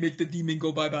and then they make the demon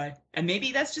go bye-bye. And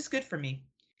maybe that's just good for me.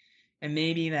 And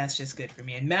maybe that's just good for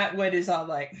me. And Matt Wood is all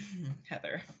like,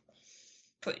 Heather,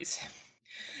 please,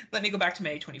 let me go back to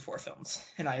my A24 films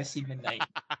and IFC Midnight.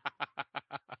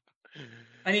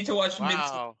 I need to watch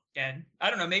Midsommar again.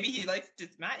 I don't know. Maybe he likes.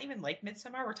 Does Matt even like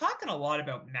Midsommar? We're talking a lot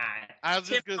about Matt. I was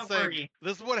just gonna say,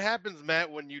 this is what happens,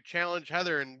 Matt, when you challenge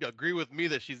Heather and agree with me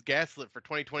that she's gaslit for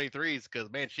 2023s.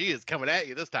 Because man, she is coming at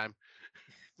you this time.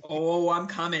 Oh, I'm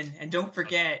coming, and don't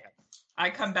forget, I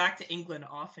come back to England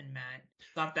often, Matt.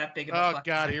 It's not that big of a. Oh God,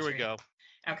 country. Here we go.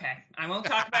 Okay, I won't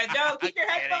talk about it. No, keep your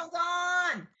headphones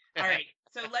on. All right.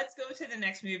 So let's go to the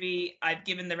next movie. I've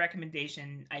given the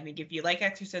recommendation. I think if you like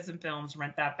exorcism films,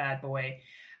 rent that bad boy.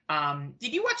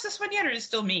 Did you watch this one yet, or is it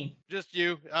still me? Just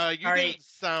you. You didn't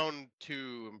sound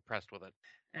too impressed with it.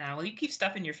 Well, you keep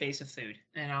stuffing your face with food,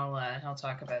 and I'll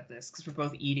talk about this because we're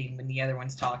both eating when the other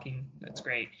one's talking. That's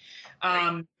great.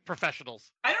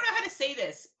 Professionals. I don't know how to say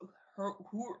this.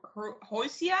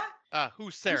 Hosia?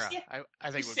 Husera. I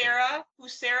think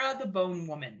Husera, the Bone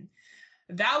Woman.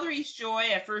 Valerie's joy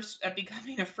at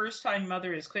becoming a first-time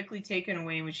mother is quickly taken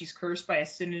away when she's cursed by a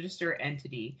sinister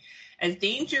entity. As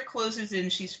danger closes in,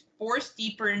 she's forced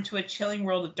deeper into a chilling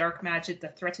world of dark magic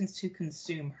that threatens to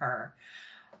consume her.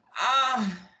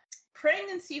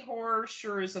 Pregnancy horror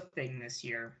sure is a thing this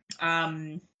year.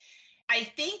 I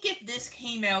think if this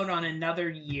came out on another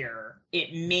year,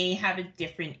 it may have a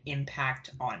different impact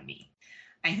on me.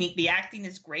 I think the acting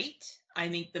is great. I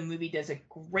think the movie does a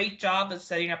great job of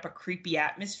setting up a creepy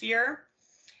atmosphere,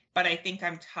 but I think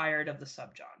I'm tired of the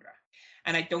subgenre.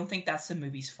 And I don't think that's the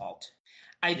movie's fault.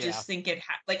 I just think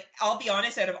I'll be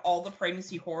honest, out of all the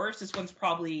pregnancy horrors, this one's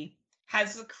probably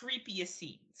has the creepiest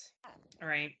scenes. All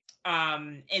right.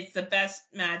 It's the best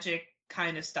magic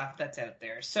kind of stuff that's out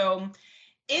there. So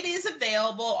it is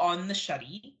available on the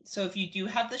Shuddy. So if you do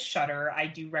have the Shudder, I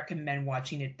do recommend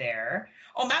watching it there.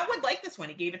 Oh, Matt would like this one.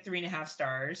 He gave it 3.5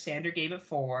 stars. Sandra gave it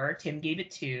 4. Tim gave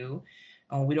it 2.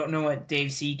 Oh, we don't know what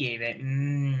Dave C gave it.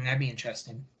 That'd be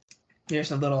interesting.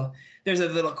 There's a little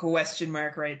question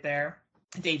mark right there.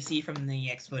 Dave C from the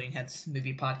Exploding Heads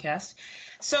movie podcast.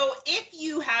 So if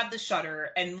you have the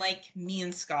Shudder and like me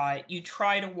and Scott, you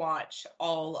try to watch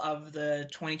all of the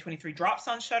 2023 drops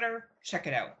on Shudder, check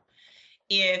it out.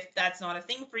 If that's not a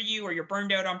thing for you or you're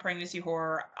burned out on pregnancy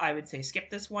horror, I would say skip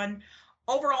this one.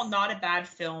 Overall, not a bad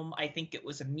film. I think it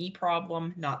was a me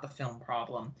problem, not the film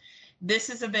problem. This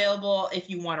is available if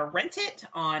you want to rent it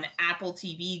on Apple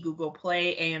TV, Google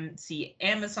Play, AMC,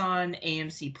 Amazon,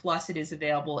 AMC Plus. It is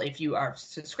available if you are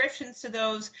subscriptions to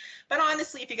those. But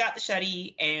honestly, if you got the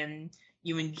Shuddy and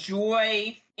you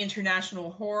enjoy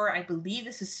international horror, I believe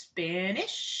this is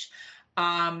Spanish.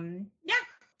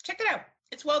 Check it out.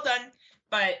 It's well done,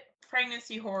 but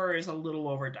pregnancy horror is a little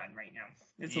overdone right now.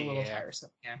 It's a little tiresome.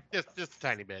 Yeah. Just a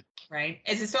tiny bit. Right.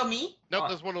 Is it still me? Nope,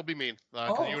 this one will be me.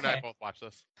 You and I both watch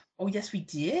this. Oh, yes, we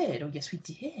did.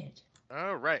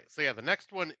 All right. So, the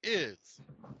next one is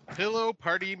Pillow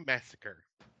Party Massacre.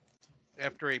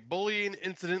 After a bullying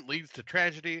incident leads to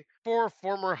tragedy, 4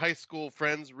 former high school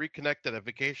friends reconnect at a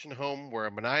vacation home where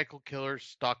a maniacal killer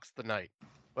stalks the night.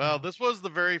 Well, this was the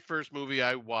very first movie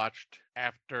I watched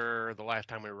after the last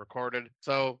time we recorded.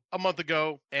 So, a month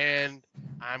ago, and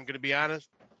I'm going to be honest,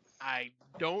 I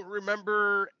don't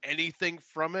remember anything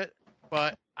from it,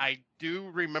 but I do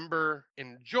remember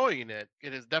enjoying it.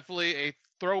 It is definitely a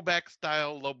throwback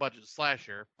style, low budget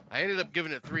slasher. I ended up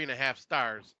giving it 3.5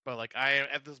 stars, but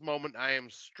at this moment, I am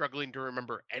struggling to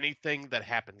remember anything that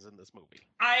happens in this movie.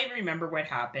 I remember what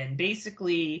happened.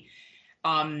 Basically,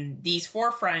 these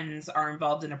 4 friends are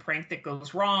involved in a prank that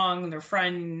goes wrong. Their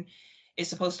friend is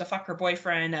supposed to fuck her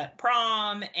boyfriend at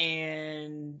prom,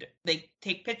 and they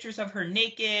take pictures of her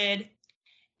naked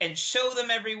and show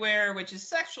them everywhere, which is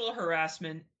sexual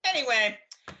harassment. Anyway,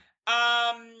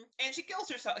 And she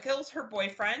kills her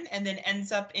boyfriend, and then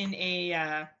ends up in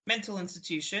a mental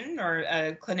institution or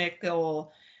a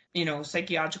clinical,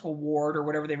 psychiatrical ward or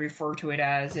whatever they refer to it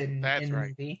as in That's the right.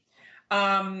 movie.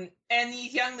 And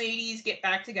these young ladies get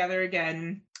back together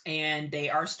again, and they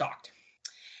are stalked.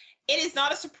 It is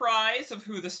not a surprise of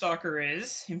who the stalker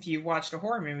is. If you've watched a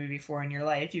horror movie before in your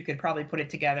life, you could probably put it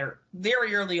together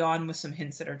very early on with some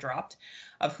hints that are dropped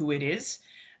of who it is.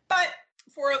 But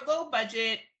for a low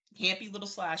budget, campy little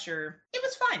slasher, it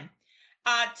was fun.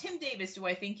 Tim Davis, do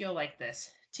I think you'll like this?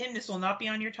 Tim, this will not be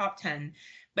on your top 10,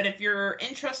 but if you're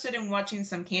interested in watching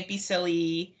some campy,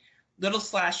 silly little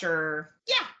slasher,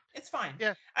 yeah, it's fine.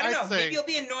 Yeah, I don't I'd know. say, Maybe you'll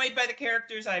be annoyed by the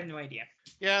characters. I have no idea.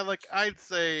 yeah, like I'd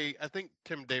say, I think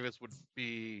Tim Davis would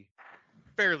be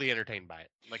fairly entertained by it.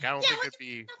 Like I don't think it'd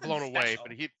be blown away,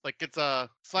 but it's a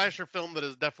slasher film that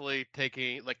is definitely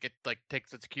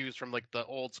takes its cues from like the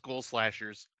old school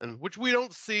slashers, and which we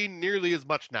don't see nearly as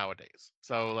much nowadays.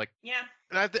 So like, yeah,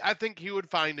 and I think he would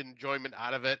find enjoyment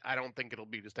out of it. I don't think it'll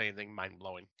be just anything mind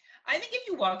blowing. I think if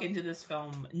you walk into this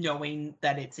film knowing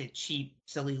that it's a cheap,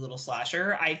 silly little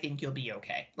slasher, I think you'll be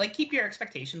okay. Like, keep your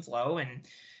expectations low, and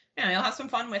you'll have some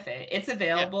fun with it. It's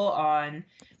available on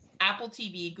Apple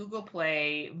TV, Google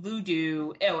Play,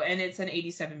 Vudu. Oh, and it's an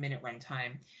 87-minute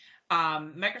runtime.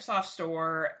 Microsoft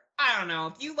Store. I don't know.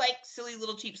 If you like silly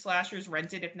little cheap slashers,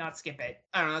 rent it. If not, skip it.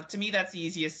 I don't know. To me, that's the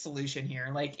easiest solution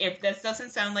here. Like, if this doesn't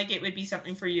sound like it would be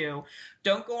something for you,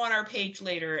 don't go on our page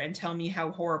later and tell me how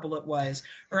horrible it was.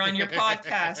 Or on your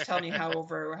podcast, tell me how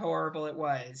horrible it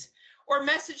was. Or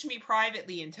message me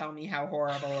privately and tell me how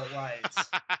horrible it was.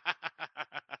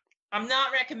 I'm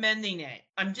not recommending it.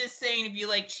 I'm just saying if you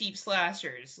like cheap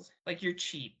slashers, like you're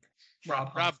cheap. Rob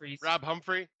Humphrey,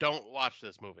 don't watch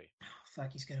this movie. Oh,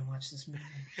 fuck, he's gonna watch this movie.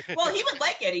 Well, he would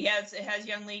like it. It has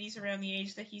young ladies around the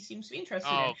age that he seems to be interested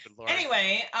in. Good Lord.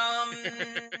 Anyway,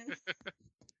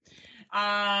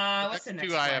 what's the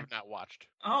next one? I have not watched.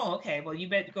 Oh, okay. Well, you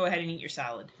better go ahead and eat your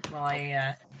salad while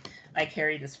I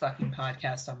carry this fucking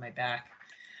podcast on my back.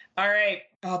 All right,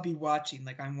 I'll be watching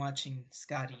like I'm watching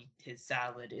Scotty his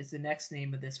salad is the next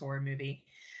name of this horror movie.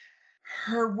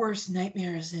 Her worst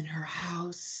nightmare is in her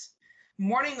house.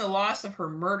 Mourning the loss of her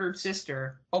murdered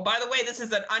sister. Oh, by the way, this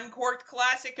is an uncorked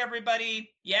classic,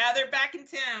 everybody. Yeah, they're back in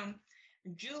town.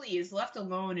 Julie is left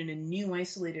alone in a new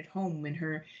isolated home when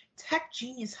her tech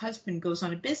genius husband goes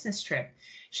on a business trip.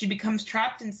 She becomes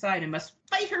trapped inside and must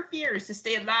fight her fears to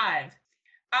stay alive.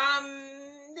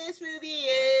 This movie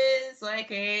is like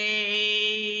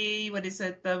what is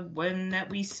it? The one that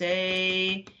we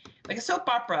say, like a soap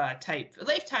opera type,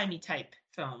 lifetimey type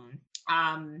film.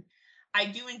 I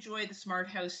do enjoy the smart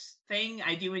house thing.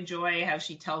 I do enjoy how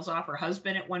she tells off her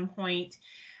husband at one point.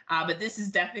 But this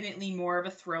is definitely more of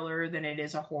a thriller than it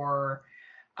is a horror.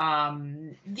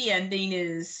 The ending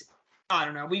is, I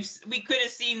don't know. We could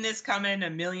have seen this coming a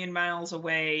million miles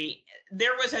away.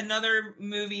 There was another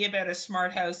movie about a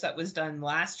smart house that was done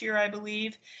last year, I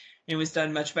believe. It was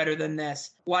done much better than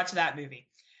this. Watch that movie.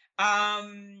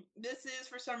 This is,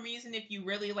 for some reason, if you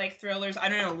really like thrillers, I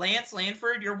don't know, Lance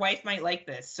Lanford, your wife might like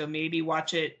this, so maybe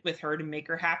watch it with her to make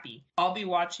her happy. I'll be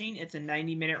watching. It's a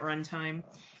 90-minute runtime.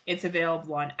 It's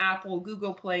available on Apple,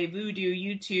 Google Play, Vudu,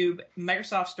 YouTube,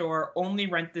 Microsoft Store. Only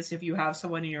rent this if you have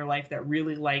someone in your life that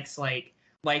really likes, like,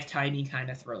 lifetimey kind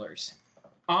of thrillers.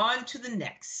 On to the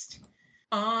next.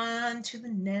 On to the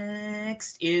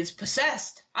next is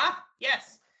Possessed. Ah,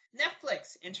 yes.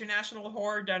 Netflix, international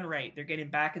horror done right. They're getting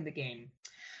back in the game.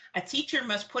 A teacher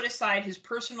must put aside his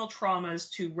personal traumas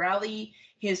to rally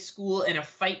his school in a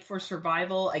fight for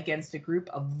survival against a group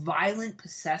of violent,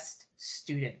 possessed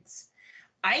students.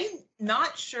 I'm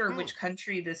not sure which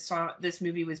country this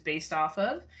movie was based off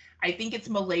of. I think it's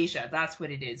Malaysia. That's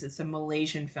what it is. It's a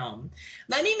Malaysian film.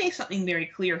 Let me make something very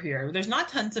clear here. There's not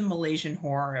tons of Malaysian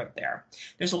horror out there.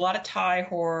 There's a lot of Thai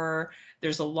horror.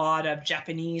 There's a lot of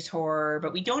Japanese horror,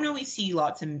 but we don't always see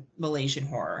lots of Malaysian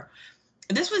horror.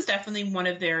 This was definitely one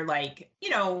of their, like,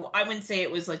 I wouldn't say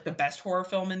it was like the best horror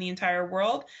film in the entire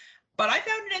world, but I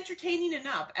found it entertaining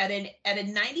enough. At a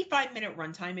 95-minute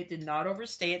runtime, it did not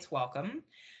overstay its welcome.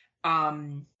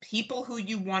 People who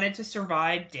you wanted to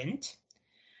survive didn't.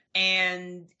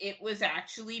 And it was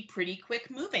actually pretty quick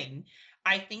moving.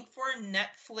 I think for a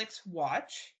Netflix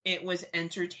watch, it was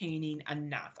entertaining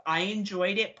enough. I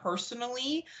enjoyed it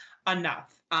personally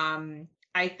enough.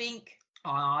 I think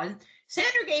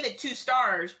Sander gave it 2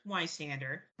 stars. Why,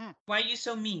 Sander? Why are you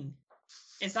so mean?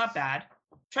 It's not bad.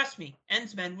 Trust me,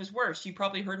 Ensmen was worse. You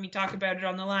probably heard me talk about it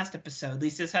on the last episode. At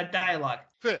least this had dialogue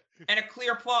and a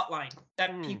clear plot line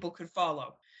that people could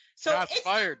follow. So Shots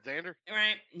fired, Xander.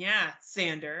 Right? Yeah,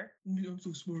 Sander. I'm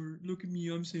so smart. Look at me,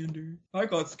 I'm Sander. I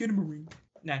got Skinamarink.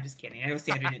 No, I'm just kidding. I know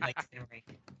Sander didn't like Skinamarink.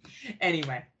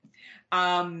 Anyway,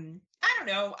 I don't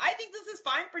know. I think this is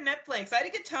fine for Netflix. I had a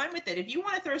good time with it. If you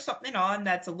want to throw something on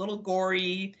that's a little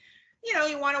gory,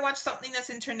 you want to watch something that's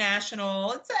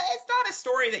international. It's not a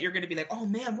story that you're going to be like, oh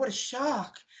man, what a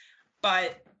shock.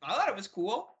 But I thought it was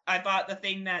cool. I thought the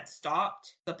thing that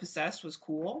stopped the possessed was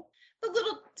cool. The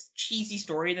little cheesy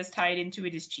story that's tied into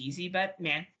it is cheesy, but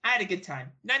man, I had a good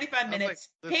time. 95 minutes.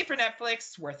 Pay for Netflix.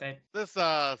 It's worth it. This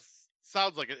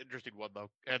sounds like an interesting one though,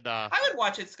 and I would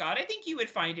watch it, Scott. I think you would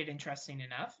find it interesting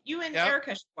enough. You and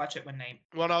Erica should watch it one night.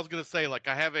 Well, I was gonna say, like,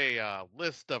 I have a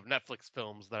list of Netflix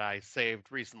films that I saved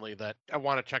recently that I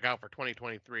want to check out for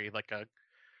 2023.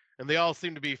 And they all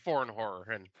seem to be foreign horror,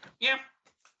 and yeah,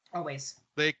 always.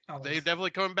 They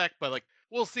definitely coming back, but like,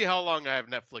 we'll see how long I have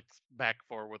Netflix back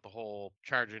for with the whole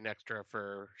charging extra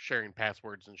for sharing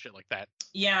passwords and shit like that.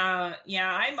 Yeah,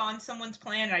 I'm on someone's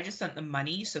plan, and I just sent them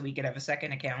money so we could have a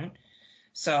second account.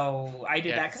 So I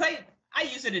did that because I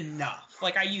use it enough.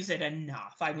 Like, I use it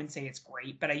enough. I wouldn't say it's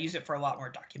great, but I use it for a lot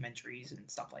more documentaries and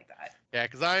stuff like that. Yeah,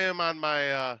 because I am on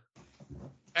my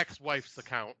ex-wife's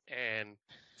account, and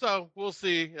so we'll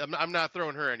see. I'm not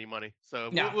throwing her any money,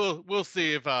 so we'll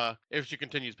see if she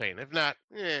continues paying. If not,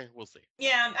 we'll see.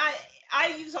 Yeah,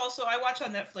 I watch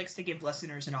on Netflix to give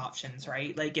listeners an options,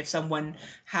 right? Like, if someone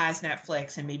has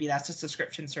Netflix and maybe that's a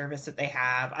subscription service that they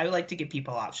have, I would like to give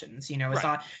people options. It's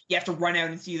not you have to run out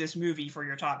and see this movie for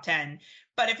your top 10.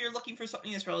 But if you're looking for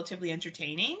something that's relatively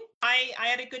entertaining, I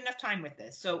had a good enough time with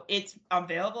this. So it's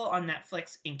available on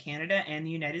Netflix in Canada and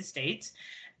the United States.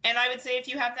 And I would say if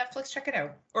you have Netflix, check it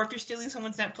out. Or if you're stealing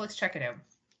someone's Netflix, check it out.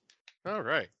 All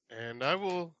right. And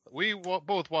we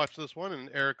both watch this one, and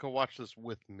Erica watched this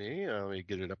with me. Let me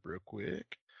get it up real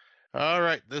quick. All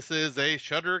right. This is a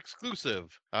Shudder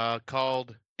exclusive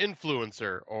called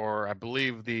Influencer, or I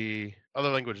believe the other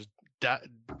language is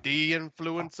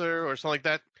De-Influencer or something like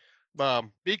that.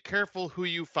 Be careful who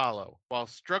you follow. While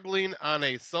struggling on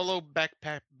a solo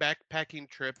backpacking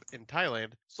trip in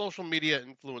Thailand, social media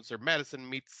influencer Madison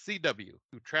meets CW,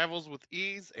 who travels with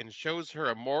ease and shows her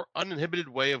a more uninhibited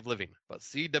way of living. But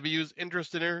CW's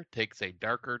interest in her takes a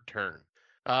darker turn.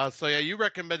 So yeah, you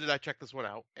recommended I check this one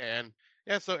out, and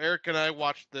yeah, so Eric and I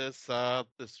watched this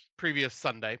this previous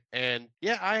Sunday, and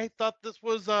yeah, I thought this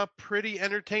was pretty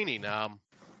entertaining.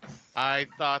 I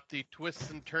thought the twists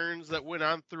and turns that went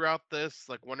on throughout this,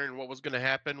 like wondering what was going to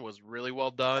happen, was really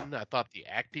well done. I thought the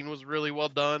acting was really well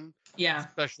done. Yeah.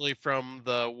 Especially from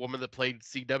the woman that played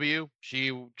CW.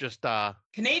 She just...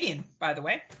 Canadian, by the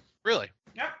way. Really?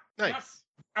 Yeah. Nice. Yeah.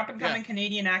 Up-and-coming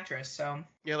Canadian actress, so...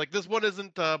 Yeah, like this one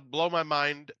isn't a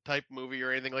blow-my-mind type movie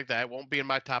or anything like that. It won't be in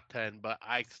my top 10, but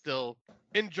I still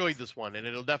enjoyed this one, and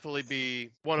it'll definitely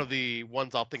be one of the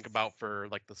ones I'll think about for,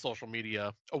 like, the social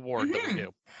media award that we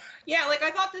do. Yeah, like,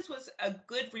 I thought this was a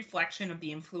good reflection of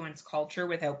the influence culture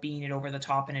without being it over the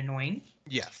top and annoying.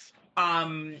 Yes.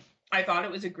 I thought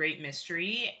it was a great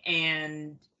mystery,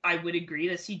 and I would agree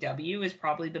that CW is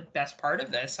probably the best part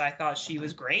of this. I thought she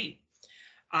was great.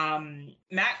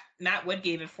 Matt Wood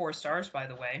gave it 4 stars, by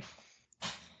the way.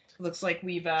 Looks like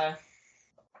we've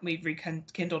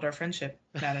rekindled our friendship,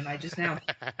 Matt and I, just now.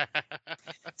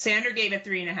 Sander gave it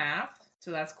 3.5,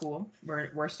 so that's cool.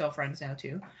 We're still friends now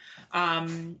too. Yeah, I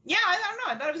don't know.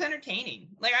 I thought it was entertaining.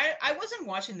 Like, I wasn't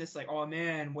watching this like, oh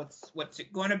man, what's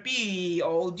it gonna be?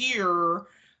 Oh dear.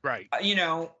 Right.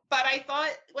 But I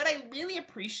thought what I really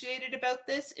appreciated about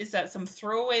this is that some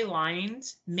throwaway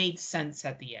lines made sense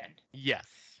at the end. Yes.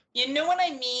 You know what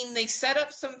I mean? They set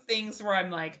up some things where I'm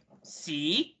like,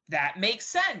 see, that makes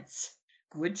sense.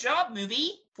 Good job,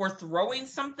 movie, for throwing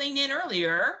something in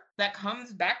earlier that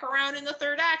comes back around in the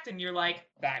third act, and you're like,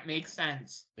 that makes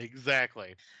sense.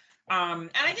 Exactly. And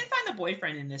I didn't find the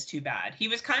boyfriend in this too bad. He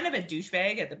was kind of a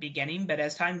douchebag at the beginning, but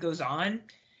as time goes on,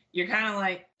 you're kind of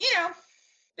like,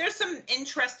 there's some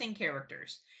interesting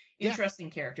characters.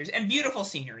 And beautiful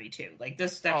scenery too. Like,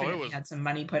 this definitely had some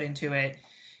money put into it,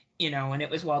 and it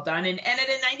was well done. And at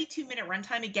a 92-minute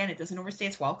runtime, again, it doesn't overstay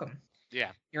its welcome.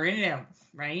 Yeah. You're in and out,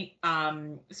 right?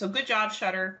 So good job,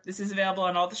 Shudder. This is available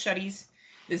on all the Shuddies.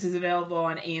 This is available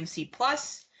on AMC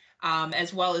Plus,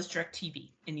 as well as DirecTV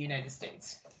in the United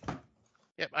States.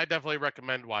 Yep, I definitely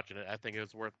recommend watching it. I think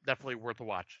it's definitely worth a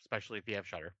watch, especially if you have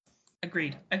Shudder.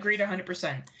 Agreed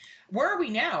 100%. Where are we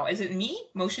now? Is it me?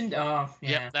 Motion? Oh, yeah.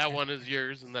 Yep, that one is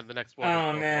yours, and then the next one.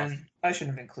 Oh man, I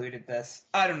shouldn't have included this.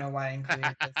 I don't know why I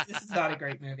included this. This is not a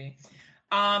great movie.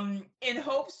 In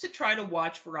hopes to try to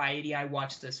watch variety, I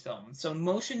watched this film. So,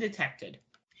 motion detected.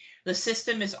 The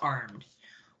system is armed.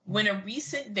 When a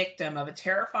recent victim of a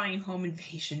terrifying home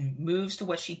invasion moves to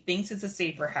what she thinks is a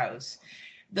safer house,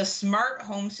 the smart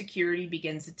home security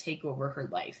begins to take over her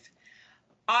life.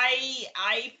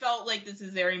 I felt like this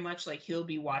is very much like he'll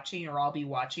be watching or I'll be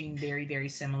watching, very, very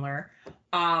similar.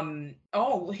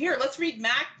 Here, let's read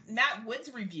Matt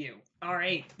Wood's review. All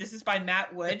right, this is by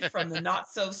Matt Wood from the Not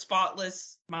So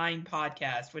Spotless Mind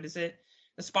podcast. What is it?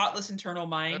 The Spotless Internal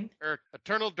Mind?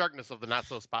 Eternal Darkness of the Not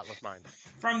So Spotless Mind.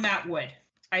 From Matt Wood.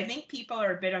 I think people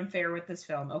are a bit unfair with this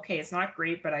film. Okay, it's not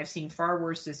great, but I've seen far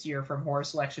worse this year from horror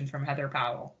selections from Heather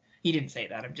Powell. He didn't say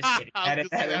that. I'm just kidding. I added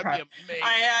the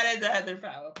Heather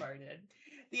Powell part in.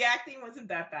 The acting wasn't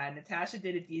that bad. Natasha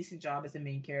did a decent job as the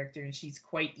main character, and she's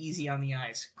quite easy on the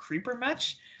eyes. Creeper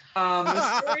much?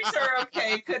 The stories are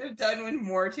okay. Could have done with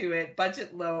more to it.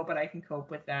 Budget low, but I can cope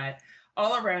with that.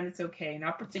 All around, it's okay.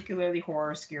 Not particularly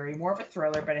horror scary. More of a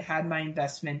thriller, but it had my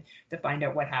investment to find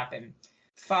out what happened.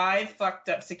 5 fucked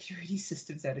up security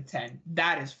systems out of 10.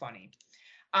 That is funny.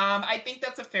 I think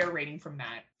that's a fair rating from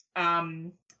Matt.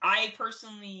 I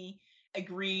personally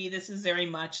agree. This is very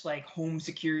much like home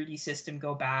security system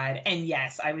go bad. And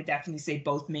yes, I would definitely say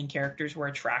both main characters were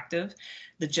attractive,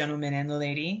 the gentleman and the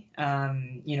lady.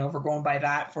 If we're going by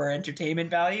that for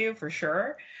entertainment value, for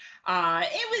sure.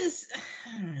 It was,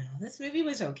 I don't know, this movie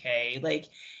was okay. Like,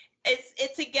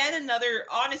 it's again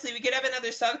honestly, we could have another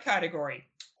subcategory.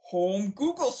 Home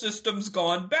Google system's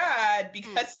gone bad,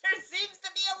 because there seems to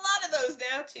be a lot of those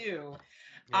now too.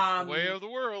 It's the way of the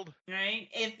world. Right?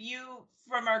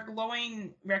 From our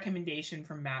glowing recommendation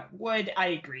from Matt Wood, I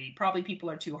agree. Probably people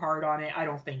are too hard on it. I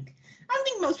don't think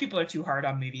most people are too hard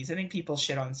on movies. I think people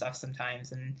shit on stuff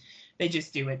sometimes and they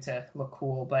just do it to look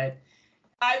cool. But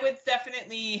I would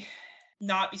definitely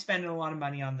not be spending a lot of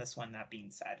money on this one, that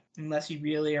being said, unless you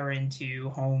really are into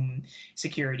home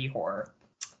security horror.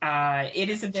 It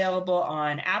is available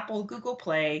on Apple, Google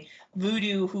Play,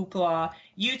 Vudu, Hoopla,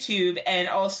 YouTube, and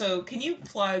also, can you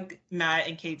plug Matt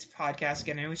and Kate's podcast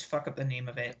again? I always fuck up the name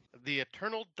of it. The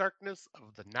Eternal Darkness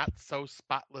of the Not So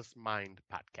Spotless Mind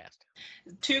podcast.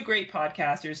 2 great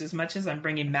podcasters. As much as I'm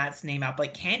bringing Matt's name up,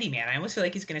 like Candyman, I almost feel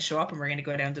like he's going to show up and we're going to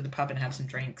go down to the pub and have some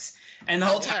drinks. And the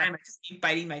whole time I just keep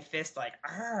biting my fist like,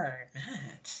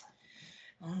 Matt.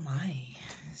 Oh my,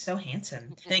 so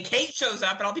handsome. Then Kate shows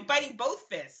up and I'll be biting both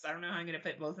fists. I don't know how I'm going to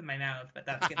put both in my mouth, but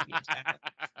that's going to be a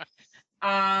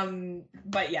challenge.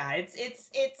 But yeah, it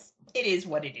is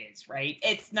what it is, right?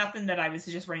 It's nothing that I was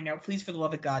just writing out. Please, for the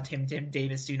love of God, Tim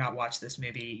Davis, do not watch this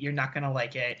movie. You're not going to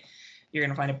like it. You're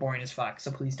going to find it boring as fuck, so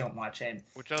please don't watch it.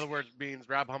 Which, in other words, means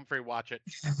Rob Humphrey, watch it.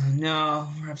 No,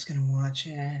 Rob's going to watch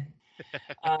it.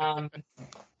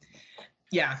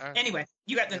 Yeah. Right. Anyway,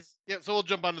 you got this. Yeah, so we'll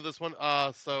jump onto this one.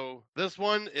 So this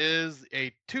one is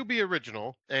a Tubi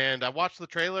original, and I watched the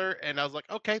trailer, and I was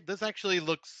like, okay, this actually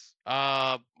looks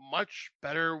much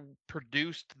better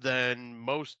produced than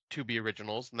most Tubi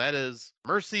originals, and that is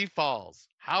Mercy Falls.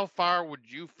 How far would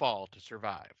you fall to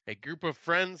survive? A group of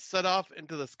friends set off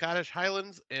into the Scottish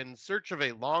Highlands in search of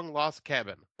a long-lost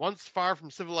cabin. Once far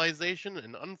from civilization,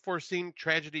 an unforeseen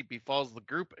tragedy befalls the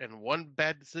group, and one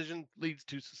bad decision leads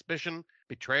to suspicion,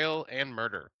 betrayal, and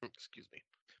murder. Excuse me.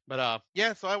 But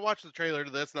so I watched the trailer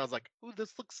to this, and I was like, ooh,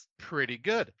 this looks pretty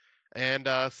good. And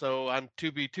so on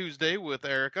Tubi Tuesday with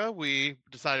Erica, we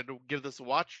decided to give this a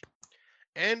watch.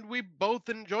 And we both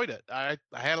enjoyed it. I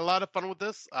had a lot of fun with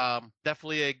this.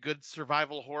 Definitely a good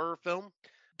survival horror film.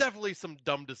 Definitely some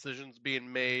dumb decisions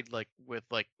being made, like with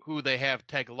who they have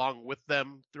tag along with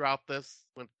them throughout this,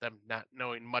 with them not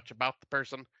knowing much about the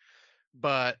person.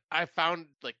 But I found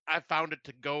it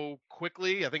to go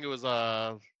quickly. I think it was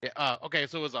so it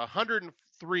was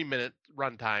 103-minute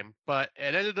runtime, but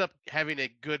it ended up having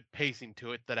a good pacing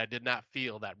to it that I did not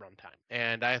feel that runtime.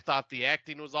 And I thought the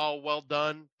acting was all well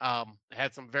done.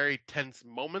 Had some very tense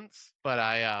moments, but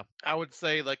I would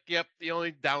say the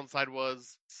only downside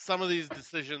was some of these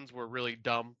decisions were really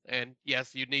dumb. And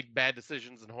yes, you need bad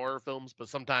decisions in horror films, but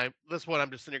sometimes this one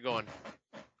I'm just sitting here going,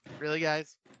 really,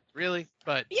 guys? Really?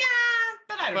 But yeah.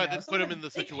 I don't know. Put them in the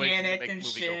situation to make the movie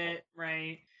shit,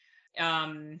 right?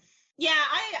 Yeah,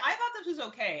 I thought this was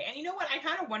okay. And you know what? I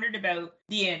kind of wondered about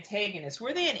the antagonists.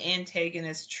 Were they an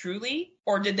antagonist truly?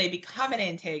 Or did they become an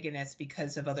antagonist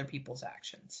because of other people's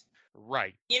actions?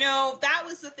 Right. That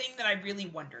was the thing that I really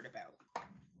wondered about.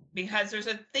 Because there's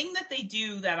a thing that they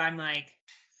do that I'm like,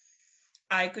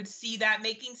 I could see that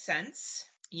making sense.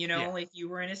 If you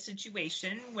were in a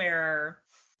situation where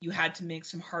You had to make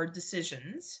some hard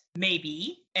decisions,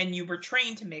 maybe, and you were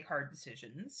trained to make hard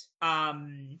decisions.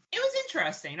 It was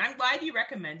interesting. I'm glad you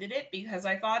recommended it because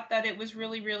I thought that it was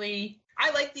really, really.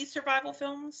 I like these survival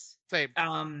films. Same.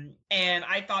 And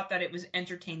I thought that it was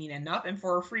entertaining enough. And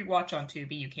for a free watch on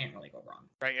Tubi, you can't really go wrong.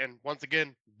 Right, and once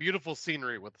again, beautiful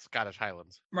scenery with the Scottish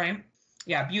Highlands. Right?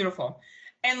 Yeah, beautiful.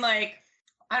 And like,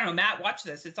 I don't know, Matt, watch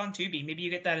this. It's on Tubi. Maybe you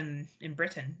get that in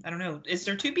Britain. I don't know. Is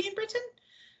there Tubi in Britain?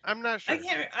 I'm not sure.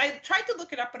 I tried to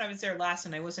look it up when I was there last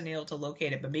and I wasn't able to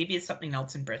locate it, but maybe it's something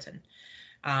else in Britain.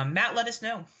 Matt, let us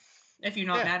know if you're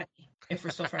not mad at me, if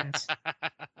we're still friends.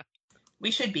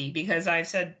 We should be, because I've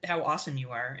said how awesome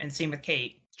you are, and same with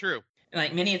Kate. It's true.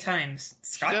 Like many a times.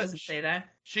 Scott doesn't say that.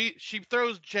 She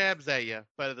throws jabs at you,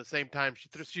 but at the same time,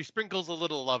 she sprinkles a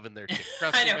little love in there too.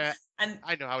 Trust I know. me, Matt, And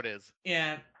I know how it is.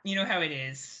 yeah, you know how it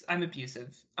is. I'm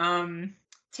abusive. Tin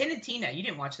and Tina, you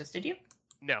didn't watch this, did you?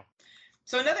 No.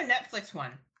 So another Netflix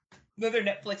one. Another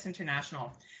Netflix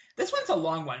international. This one's a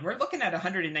long one. We're looking at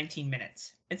 119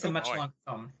 minutes. It's a much longer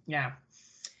film. Yeah.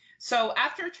 So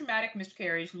after a traumatic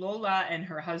miscarriage, Lola and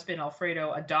her husband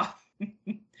Alfredo adopt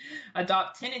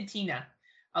Tin and Tina,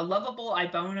 a lovable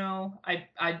albino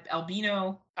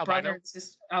brother and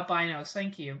sister. Albinos,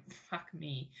 thank you. Fuck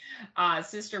me.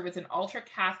 Sister with an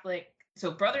ultra-Catholic. So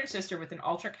brother and sister with an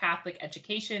ultra-Catholic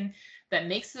education that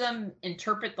makes them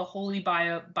interpret the Holy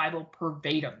Bible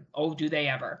verbatim. Oh, do they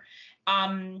ever?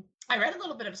 I read a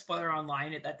little bit of spoiler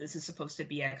online that this is supposed to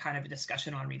be a kind of a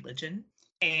discussion on religion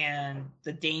and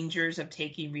the dangers of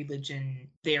taking religion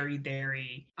very,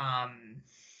 very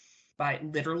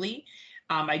literally.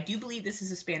 I do believe this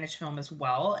is a Spanish film as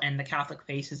well, and the Catholic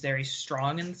faith is very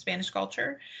strong in the Spanish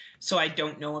culture. So I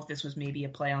don't know if this was maybe a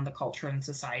play on the culture and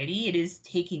society. It is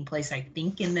taking place, I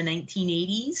think, in the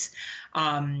 1980s,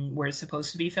 where it's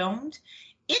supposed to be filmed.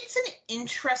 It's an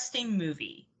interesting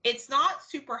movie. It's not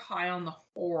super high on the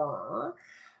horror.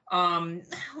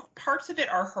 Parts of it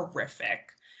are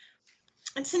horrific.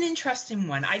 It's an interesting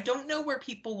one. I don't know where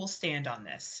people will stand on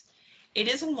this. It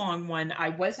is a long one. I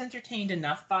was entertained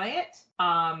enough by it.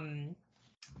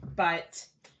 But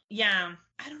yeah,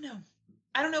 I don't know.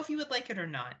 I don't know if you would like it or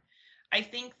not. I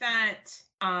think that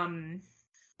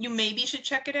you maybe should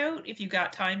check it out if you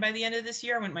got time by the end of this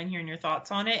year. I wouldn't mind hearing your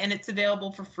thoughts on it. And it's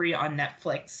available for free on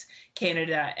Netflix,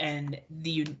 Canada and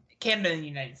the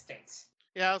United States.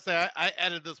 Yeah, I'll say I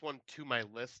added this one to my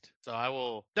list, so I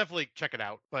will definitely check it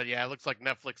out. But yeah, it looks like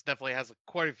Netflix definitely has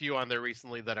quite a few on there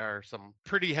recently that are some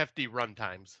pretty hefty run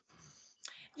times.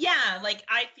 Yeah, like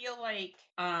I feel like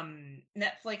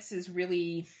Netflix is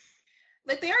really,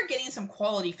 like, they are getting some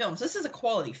quality films. This is a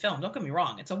quality film, don't get me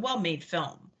wrong. It's a well-made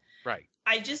film. Right.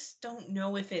 I just don't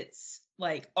know if it's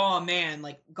like, oh man,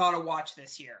 like, gotta watch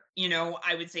this year. You know,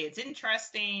 I would say it's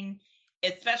interesting,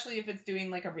 especially if it's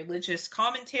doing like a religious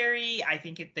commentary. I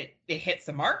think it hits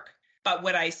the mark. But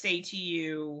would I say to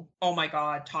you, oh my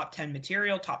God, top 10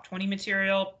 material, top 20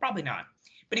 material? Probably not.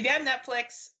 But if you have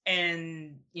Netflix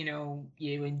and, you know,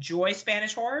 you enjoy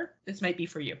Spanish horror, this might be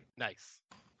for you. Nice.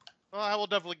 Well, I will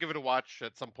definitely give it a watch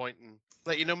at some point and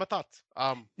let you know my thoughts.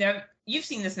 Now, you've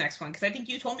seen this next one because I think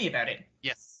you told me about it.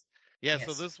 Yes. Yeah, yes.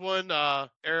 So this one,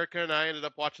 Erica and I ended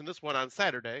up watching this one on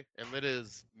Saturday, and it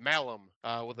is Malum,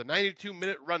 with a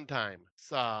 92-minute runtime.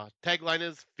 Tagline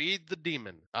is Feed the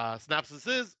Demon. Synopsis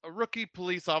is, a rookie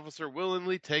police officer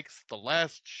willingly takes the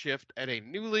last shift at a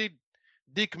newly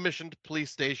decommissioned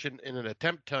police station in an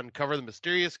attempt to uncover the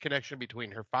mysterious connection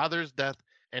between her father's death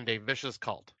and a vicious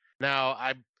cult. Now,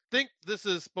 I think this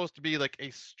is supposed to be like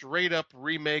a straight-up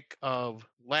remake of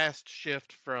Last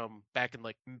Shift from back in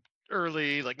like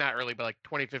early, like not early, but like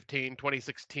 2015,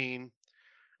 2016.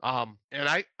 And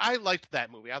I liked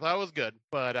that movie. I thought it was good.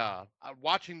 But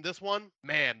watching this one,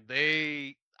 man,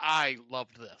 I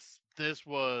loved this. This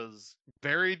was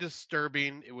very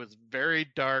disturbing. It was very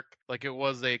dark. Like, it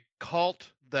was a cult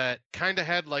that kind of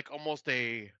had like almost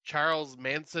a Charles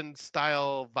Manson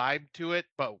style vibe to it,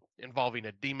 but involving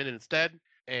a demon instead.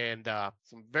 And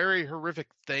some very horrific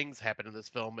things happen in this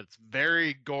film. It's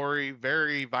very gory,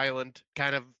 very violent,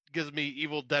 kind of gives me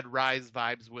Evil Dead Rise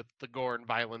vibes with the gore and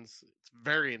violence. It's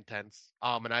very intense.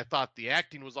 And I thought the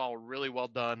acting was all really well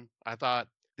done. I thought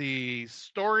the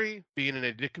story, being in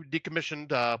a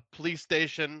decommissioned police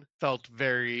station, felt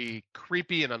very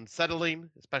creepy and unsettling,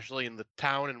 especially in the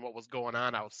town and what was going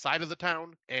on outside of the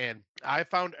town. And I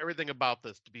found everything about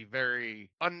this to be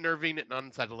very unnerving and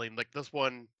unsettling. Like, this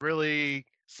one really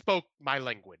spoke my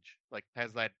language. Like,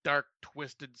 has that dark,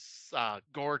 twisted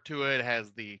gore to it,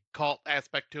 has the cult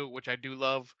aspect to it, which I do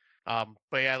love.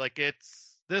 But yeah, like,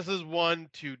 this is one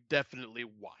to definitely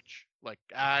watch. Like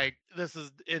this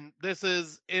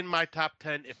is in my top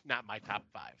 10, if not my top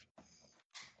 5.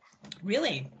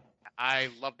 Really? I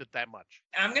loved it that much.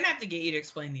 I'm gonna have to get you to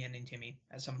explain the ending to me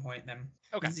at some point then.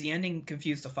 Okay. Because the ending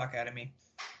confused the fuck out of me.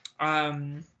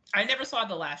 I never saw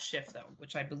The Last Shift though,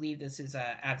 which I believe this is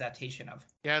a adaptation of.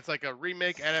 Yeah, it's like a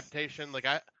remake adaptation. Like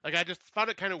I just found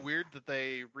it kind of weird that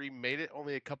they remade it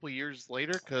only a couple years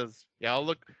later. Because I'll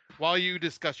look while you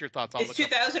discuss your thoughts. It's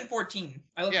 2014.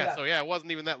 I looked it up. So yeah, it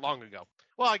wasn't even that long ago.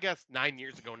 Well, I guess 9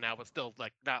 years ago now, but still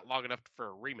like not long enough for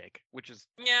a remake, which is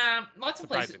lots of surprising.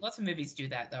 places, lots of movies do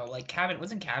that though. Like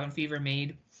wasn't Cabin Fever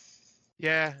made?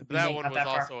 Yeah, that one was that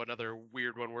also another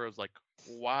weird one where it was like,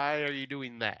 why are you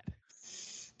doing that?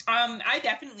 I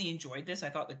definitely enjoyed this. I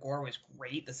thought the gore was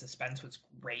great. The suspense was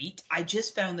great. I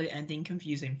just found the ending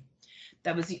confusing.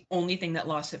 That was the only thing that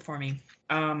lost it for me.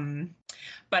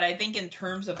 But I think in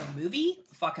terms of a movie,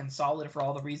 fucking solid for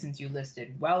all the reasons you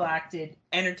listed. Well acted,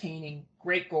 entertaining,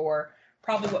 great gore.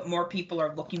 Probably what more people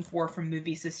are looking for from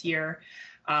movies this year.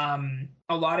 A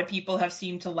lot of people have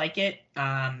seemed to like it.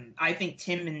 I think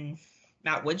Tim and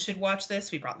Matt Wood should watch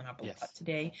this. We brought them up a lot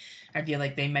today. I feel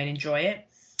like they might enjoy it.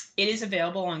 It is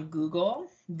available on Google,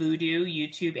 Vudu,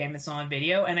 YouTube, Amazon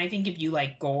Video. And I think if you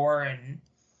like gore and,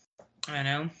 I don't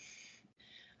know,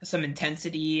 some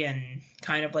intensity and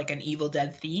kind of like an Evil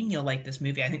Dead theme, you'll like this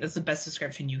movie. I think that's the best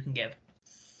description you can give.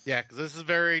 Yeah, because this is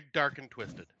very dark and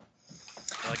twisted.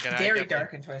 Very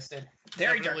dark and twisted.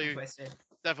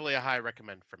 Definitely a high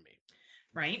recommend from me.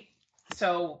 Right?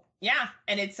 So, yeah.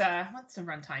 And it's, what's the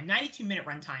runtime? 92-minute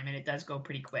runtime, and it does go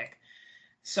pretty quick.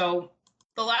 So,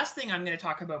 the last thing I'm going to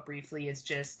talk about briefly is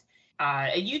just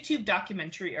a YouTube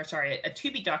documentary, a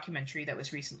Tubi documentary that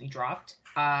was recently dropped.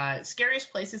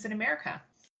 Scariest Places in America.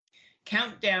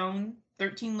 Countdown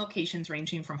 13 locations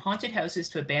ranging from haunted houses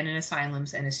to abandoned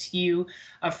asylums and a slew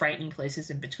of frightening places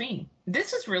in between.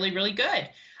 This is really, really good.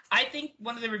 I think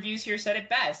one of the reviews here said it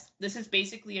best. This is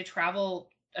basically a travel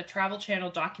channel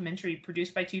documentary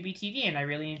produced by Tubi TV, and I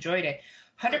really enjoyed it.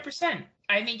 100%.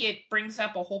 I think it brings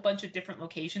up a whole bunch of different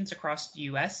locations across the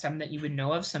U.S., some that you would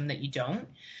know of, some that you don't.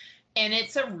 And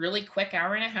it's a really quick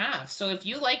hour and a half. So if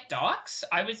you like docs,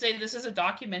 I would say this is a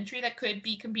documentary that could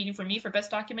be competing for me for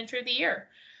Best Documentary of the Year.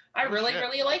 I really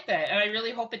like that. And I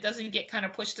really hope it doesn't get kind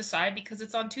of pushed aside because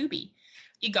it's on Tubi.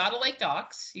 You gotta like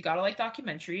docs. You gotta like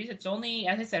documentaries. It's only,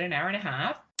 as I said, an hour and a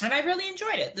half. And I really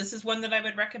enjoyed it. This is one that I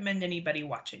would recommend anybody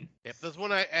watching. Yep, this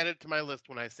one I added to my list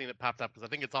when I seen it popped up because I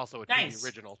think it's also a Tubi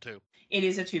original too. It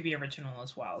is a Tubi original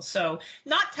as well. So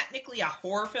not technically a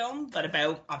horror film, but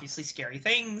about obviously scary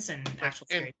things and actual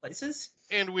scary places.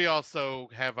 And we also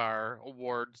have our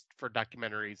awards for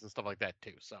documentaries and stuff like that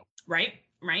too. So right,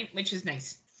 which is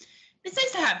nice. It's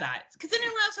nice to have that because then it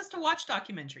allows us to watch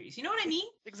documentaries. You know what I mean?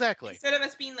 Exactly. Instead of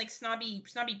us being like snobby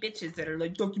bitches that are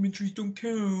like, documentaries don't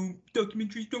count.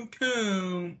 Documentaries don't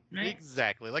count. Right?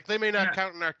 Exactly. Like they may not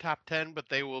count in our top 10, but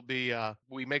they will be.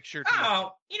 We make sure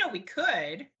to. We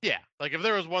could. Yeah. Like if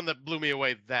there was one that blew me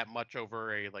away that much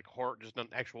over a like horror, just an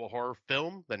actual horror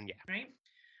film, then yeah. Right.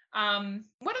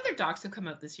 What other docs have come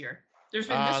out this year? There's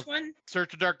been this one.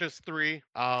 Search of Darkness 3.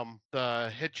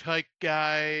 The Hitchhike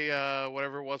guy,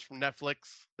 whatever it was from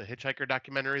Netflix, the Hitchhiker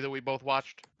documentary that we both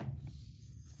watched.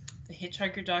 The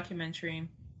Hitchhiker documentary.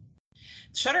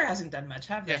 Shudder hasn't done much,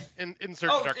 have they? Yeah, in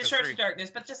Search of Darkness. Search of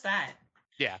Darkness, but just that.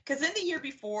 Yeah. Because then the year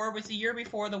before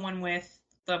the one with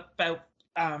about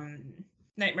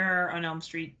Nightmare on Elm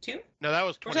Street 2? No, that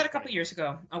was 2020. Or was that a couple years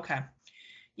ago? Okay.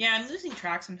 Yeah, I'm losing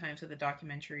track sometimes with the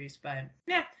documentaries, but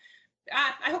yeah.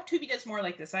 I hope Tubi does more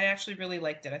like this. I actually really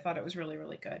liked it. I thought it was really,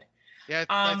 really good. Yeah,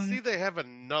 I see they have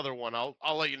another one. I'll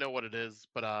let you know what it is,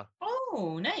 but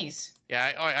Oh, nice.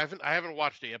 Yeah, I haven't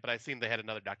watched it yet, but I seen they had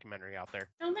another documentary out there.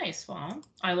 Oh, nice. Well,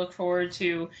 I look forward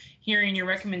to hearing your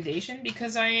recommendation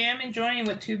because I am enjoying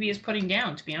what Tubi is putting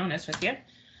down, to be honest with you.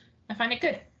 I find it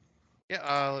good.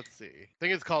 Yeah, let's see. I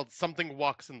think it's called Something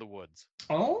Walks in the Woods.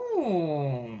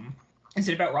 Oh. Is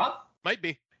it about Rob? Might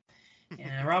be.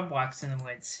 Yeah, Rob walks in the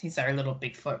woods. He's our little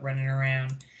Bigfoot running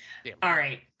around. Yeah. All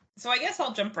right. So I guess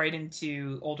I'll jump right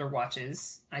into older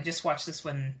watches. I just watched this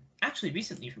one actually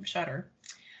recently from Shudder.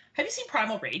 Have you seen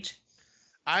Primal Rage?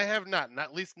 I have not.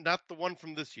 At least not the one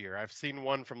from this year. I've seen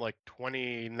one from like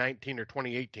 2019 or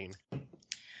 2018.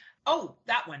 Oh,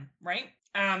 that one, right?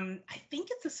 I think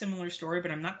it's a similar story,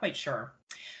 but I'm not quite sure.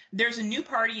 There's a new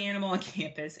party animal on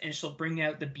campus, and she'll bring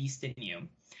out the beast in you.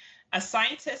 A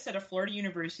scientist at a Florida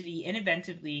university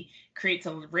inventively creates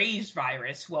a raised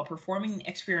virus while performing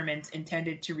experiments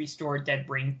intended to restore dead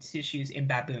brain tissues in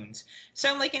baboons.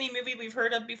 Sound like any movie we've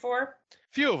heard of before?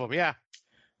 Few of them, yeah.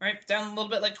 Right, sound a little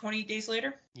bit like 28 Days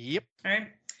Later? Yep. All right.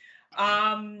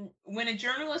 When a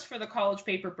journalist for the college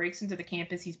paper breaks into the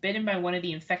campus, he's bitten by one of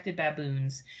the infected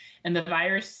baboons, and the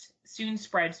virus soon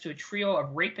spreads to a trio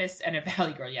of rapists and a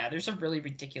valley girl. Yeah, there's a really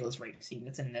ridiculous rape scene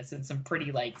that's in this, and some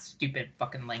pretty like stupid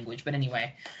fucking language. But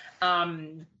anyway,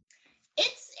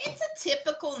 it's a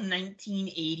typical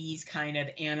 1980s kind of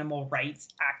animal rights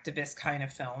activist kind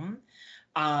of film.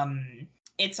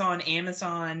 It's on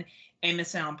Amazon,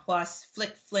 Amazon Plus,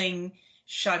 Flick Fling,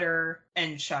 Shudder,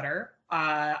 and Shudder.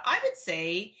 I would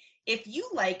say if you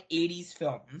like 80s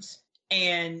films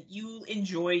and you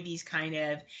enjoy these kind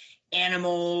of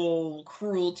animal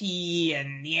cruelty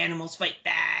and the animals fight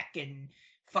back and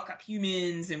fuck up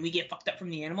humans and we get fucked up from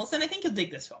the animals, then I think you'll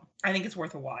dig this film. I think it's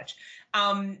worth a watch.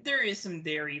 There is some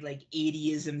very like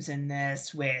 80isms in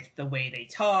this with the way they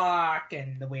talk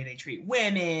and the way they treat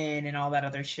women and all that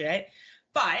other shit.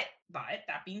 But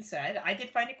that being said, I did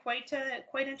find it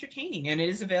quite entertaining, and it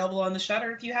is available on the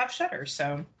Shudder if you have Shudder.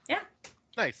 So yeah.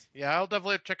 Nice. Yeah, I'll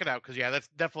definitely check it out because that's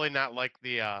definitely not like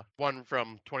the one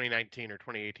from 2019 or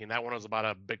 2018. That one was about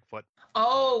a Bigfoot.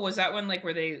 Oh, was that one like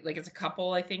where they like it's a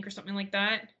couple, I think, or something like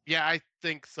that? Yeah, I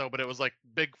think so, but it was like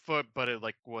Bigfoot, but it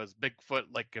like was Bigfoot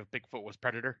like if Bigfoot was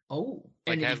Predator. Oh,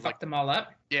 like, and did he fuck them all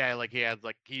up? Yeah, like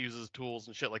he uses tools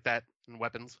and shit like that and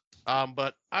weapons.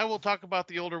 But I will talk about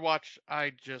the older watch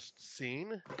I just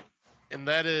seen, and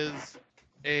that is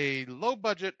a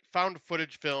low-budget found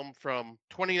footage film from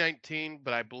 2019,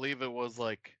 but I believe it was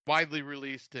like widely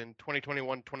released in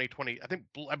 2021, 2020.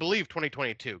 I believe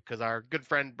 2022, because our good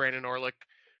friend Brandon Orlick,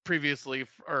 previously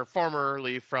or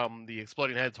formerly from the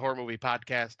Exploding Heads horror movie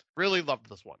podcast, really loved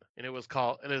this one, and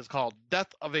it is called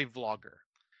Death of a Vlogger.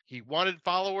 He wanted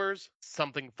followers,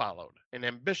 something followed. An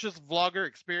ambitious vlogger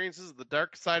experiences the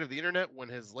dark side of the internet when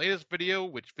his latest video,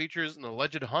 which features an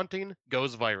alleged haunting,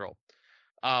 goes viral.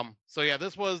 So yeah,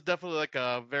 this was definitely like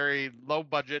a very low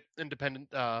budget,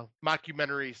 independent,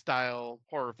 mockumentary style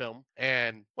horror film.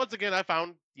 And once again, I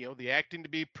found, the acting to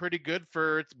be pretty good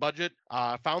for its budget.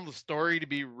 I found the story to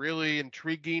be really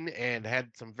intriguing and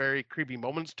had some very creepy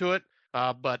moments to it.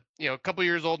 But a couple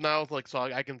years old now, like, so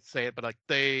I can say it, but like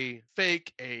they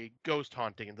fake a ghost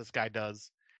haunting, and this guy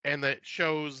does, and that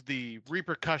shows the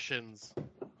repercussions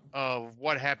of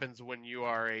what happens when you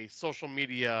are a social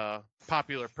media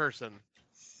popular person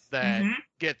that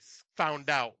gets found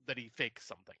out that he fakes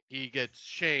something. He gets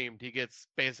shamed. He gets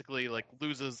basically like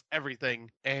loses everything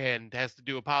and has to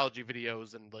do apology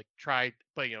videos and like try,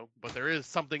 but there is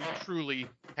something truly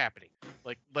happening.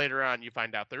 Like later on you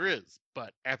find out there is,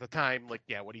 but at the time, like,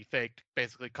 what he faked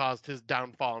basically caused his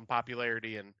downfall in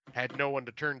popularity and had no one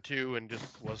to turn to and just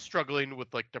was struggling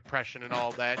with like depression and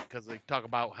all that, because they talk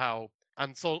about how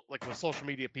with social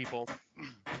media people,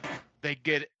 they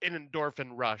get an endorphin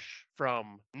rush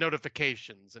from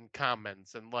notifications and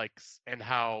comments and likes, and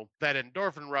how that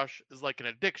endorphin rush is like an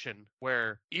addiction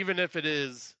where even if it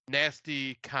is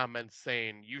nasty comments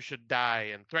saying you should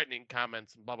die and threatening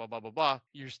comments and blah, blah, blah, blah, blah,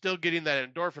 you're still getting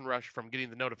that endorphin rush from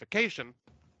getting the notification,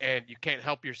 and you can't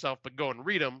help yourself but go and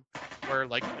read them, where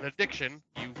like an addiction,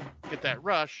 you get that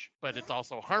rush, but it's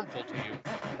also harmful to you.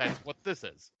 That's what this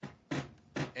is.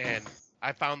 And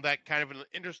I found that kind of an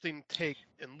interesting take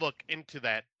and look into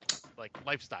that like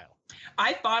lifestyle.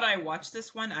 I thought I watched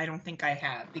this one. I don't think I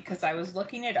have, because I was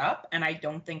looking it up and I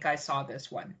don't think I saw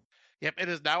this one. Yep, it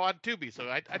is now on Tubi, so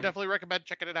I definitely recommend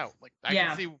checking it out. Like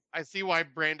I see why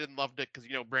Brandon loved it, because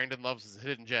Brandon loves his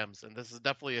hidden gems, and this is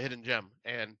definitely a hidden gem.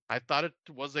 And I thought it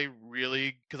was a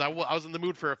really, because I was in the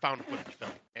mood for a found footage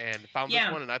film and found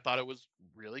this one, and I thought it was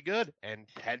really good and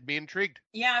had me intrigued.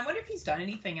 Yeah, I wonder if he's done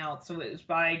anything else. So it was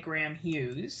by Graham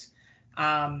Hughes.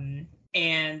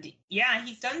 And yeah,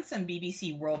 he's done some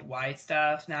BBC Worldwide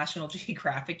stuff, National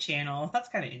Geographic Channel. That's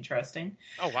kind of interesting.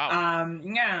 Oh, wow.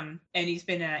 Yeah, and he's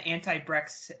been an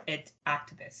anti-Brexit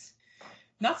activist.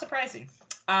 Not surprising.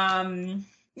 Yeah,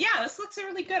 this looks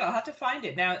really good. I'll have to find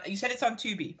it. Now, you said it's on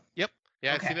Tubi. Yep.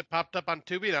 Yeah, okay. I seen it popped up on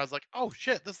Tubi, and I was like, oh,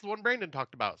 shit, this is the one Brandon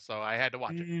talked about, so I had to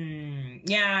watch it.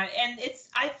 Yeah, and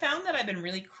I found that I've been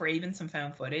really craving some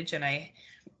found footage, and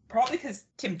probably because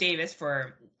Tim Davis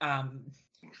for,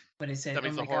 what is it?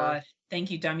 Dummies oh my God. Thank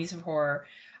you, Dummies of Horror.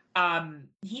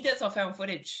 He does a found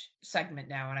footage segment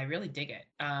now, and I really dig it.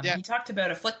 He talked about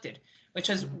Afflicted,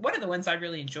 which is one of the ones I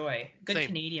really enjoy. Good Same.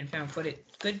 Canadian found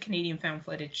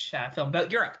footage film about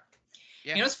Europe.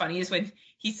 Yeah. You know what's funny is when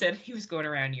he said he was going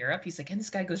around Europe, he's like, and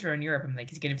this guy goes around Europe. I'm like,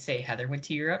 he's going to say Heather went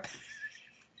to Europe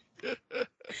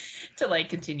to like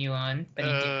continue on. But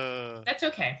he did. That's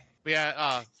okay.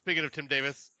 Yeah. Speaking of Tim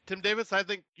Davis, I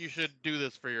think you should do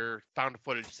this for your found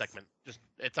footage segment. Just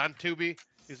it's on Tubi.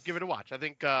 Just give it a watch. I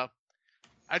think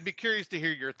I'd be curious to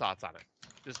hear your thoughts on it.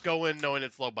 Just go in knowing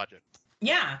it's low budget.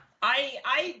 Yeah,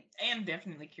 I am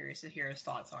definitely curious to hear his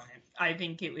thoughts on it. I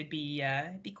think it would be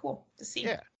cool to see.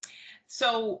 Yeah.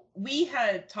 So we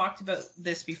had talked about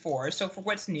this before. So for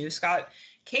what's new, Scott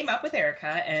came up with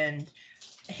Erica, and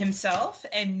himself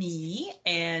and me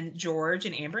and George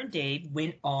and Amber and Dave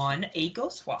went on a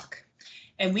ghost walk.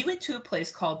 And we went to a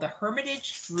place called the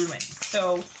Hermitage Ruins.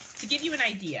 So to give you an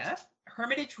idea,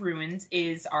 Hermitage Ruins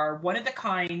is our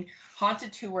one-of-a-kind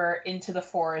haunted tour into the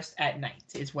forest at night,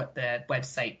 is what the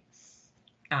website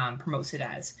promotes it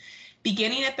as.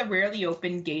 Beginning at the rarely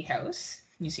open Gatehouse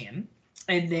Museum,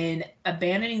 and then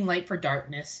abandoning light for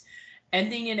darkness,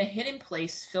 ending in a hidden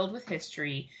place filled with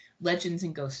history, legends,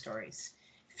 and ghost stories.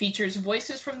 Features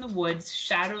voices from the woods,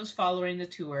 shadows following the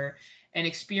tour, and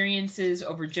experiences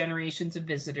over generations of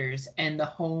visitors, and the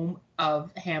home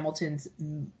of Hamilton's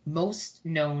most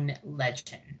known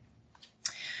legend.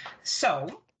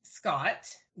 So,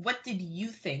 Scott, what did you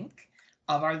think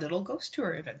of our little ghost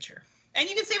tour adventure? And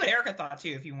you can say what Erica thought too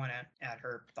if you want to add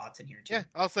her thoughts in here too. Yeah,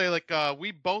 I'll say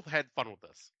we both had fun with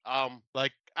this.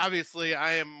 Like obviously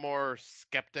I am more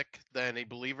skeptic than a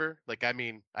believer. Like I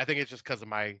mean, I think it's just because of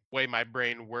my way my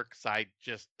brain works. I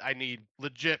need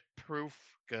legit proof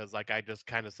because like I just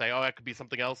kind of say, oh, that could be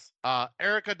something else.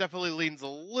 Erica definitely leans a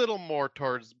little more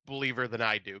towards believer than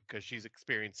I do because she's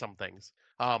experienced some things.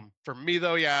 For me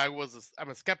though, yeah, I'm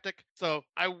a skeptic. So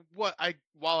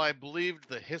while I believed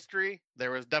the history,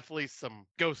 there was definitely some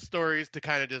ghost stories to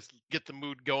kind of just get the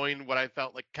mood going. What I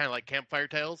felt like kind of like campfire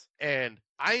tales, and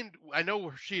I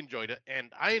know she enjoyed it,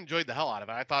 and I enjoyed the hell out of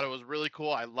it. I thought it was really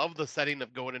cool. I love the setting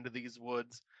of going into these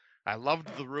woods. I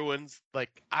loved the ruins.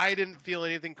 Like I didn't feel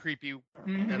anything creepy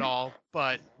at all,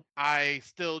 but I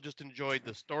still just enjoyed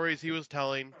the stories he was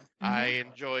telling. I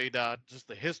enjoyed just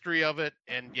the history of it,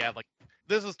 and yeah, like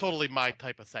this is totally my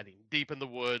type of setting. Deep in the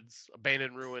woods,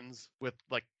 abandoned ruins with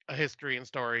like a history and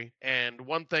story. And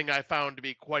one thing I found to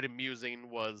be quite amusing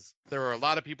was there were a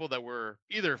lot of people that were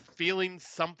either feeling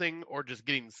something or just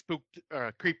getting spooked,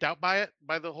 creeped out by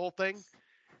the whole thing.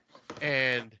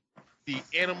 And the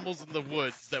animals in the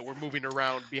woods that were moving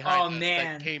around behind us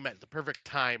that came at the perfect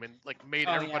time and like made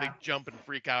everybody jump and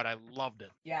freak out. I loved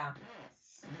it. Yeah.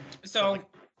 So like,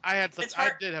 I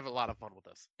did have a lot of fun with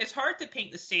this. It's hard to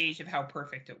paint the stage of how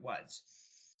perfect it was.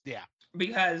 Yeah.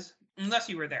 Because unless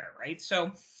you were there, right?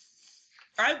 So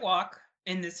I walk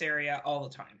in this area all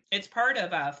the time. It's part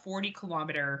of a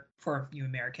 40-kilometer, for you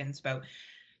Americans, about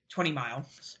 20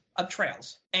 miles of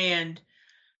trails. And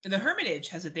the Hermitage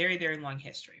has a very, very long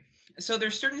history. So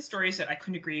there's certain stories that I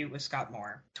couldn't agree with Scott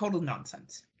more. Total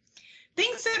nonsense.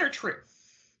 Things that are true.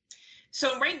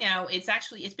 So right now it's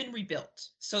been rebuilt.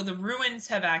 So the ruins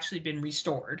have actually been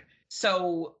restored.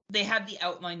 So they have the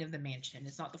outline of the mansion.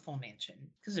 It's not the full mansion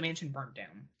because the mansion burned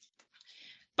down.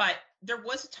 But there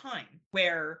was a time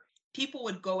where people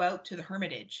would go out to the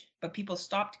Hermitage, but people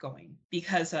stopped going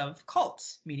because of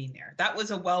cults meeting there. That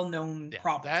was a well-known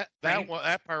problem.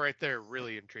 That part right there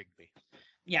really intrigued me.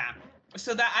 Yeah.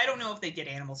 So that I don't know if they did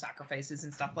animal sacrifices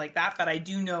and stuff like that, but I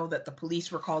do know that the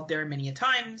police were called there many a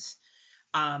times.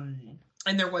 And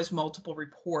there was multiple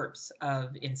reports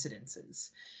of incidences.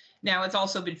 Now, it's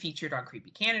also been featured on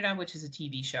Creepy Canada, which is a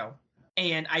TV show.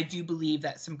 And I do believe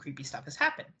that some creepy stuff has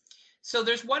happened. So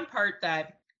there's one part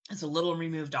that is a little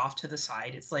removed off to the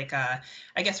side. It's like, I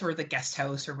guess where the guest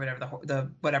house or whatever the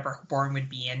whatever barn would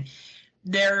be. And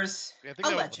there's a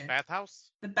legend. The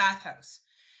bathhouse? The bathhouse.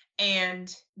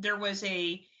 And there was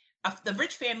the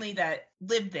rich family that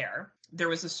lived there. There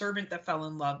was a servant that fell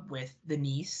in love with the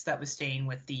niece that was staying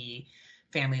with the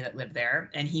family that lived there,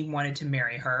 and he wanted to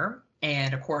marry her.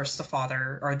 And of course, the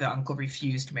father or the uncle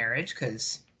refused marriage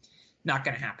because not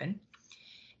going to happen.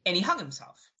 And he hung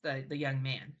himself, the young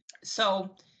man.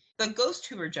 So the ghost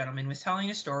tour gentleman was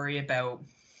telling a story about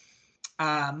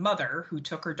a mother who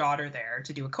took her daughter there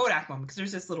to do a Kodak moment because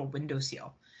there's this little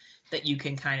windowsill that you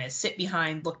can kind of sit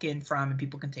behind, look in from, and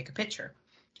people can take a picture.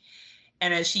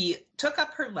 And as she took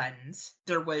up her lens,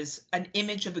 there was an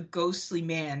image of a ghostly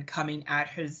man coming at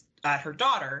her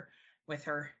daughter with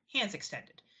his hands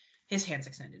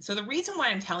extended. So the reason why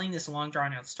I'm telling this long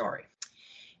drawn out story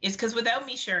is because without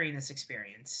me sharing this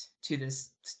experience to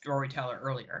this storyteller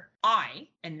earlier, I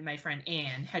and my friend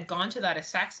Anne had gone to that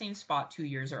exact same spot 2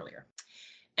 years earlier.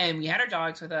 And we had our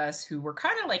dogs with us who were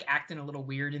kind of like acting a little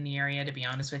weird in the area, to be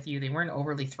honest with you. They weren't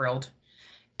overly thrilled.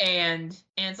 And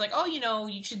it's like, oh,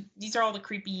 these are all the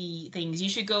creepy things. You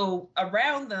should go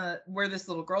around where this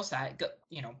little girl sat,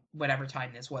 whatever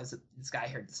time this was, this guy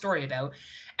heard the story about,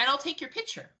 and I'll take your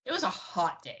picture. It was a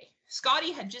hot day.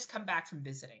 Scotty had just come back from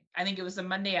visiting. I think it was the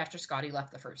Monday after Scotty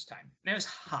left the first time. And it was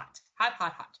hot.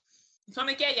 So I'm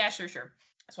like, yeah, sure.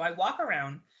 So I walk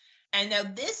around And now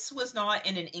this was not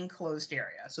in an enclosed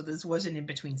area. So this wasn't in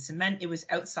between cement. It was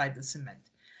outside the cement.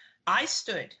 I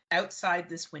stood outside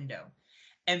this window,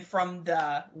 and from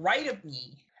the right of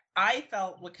me, I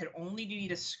felt what could only be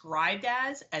described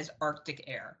as Arctic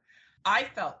air. I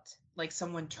felt like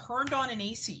someone turned on an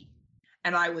AC,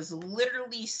 and I was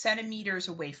literally centimeters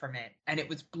away from it, and it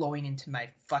was blowing into my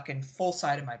fucking full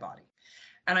side of my body.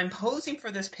 And I'm posing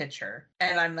for this picture,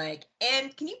 and I'm like,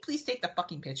 and can you please take the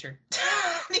fucking picture?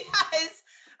 Because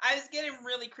I was getting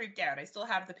really creeped out. I still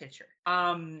have the picture.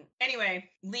 Anyway,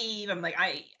 leave. I'm like,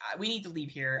 we need to leave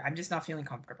here. I'm just not feeling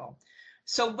comfortable.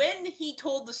 So when he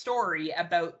told the story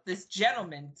about this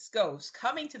gentleman's ghost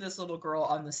coming to this little girl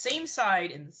on the same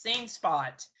side in the same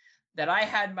spot that I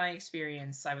had my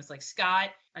experience, I was like, Scott,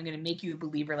 I'm going to make you a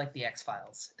believer like the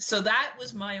X-Files. So that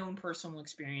was my own personal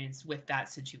experience with that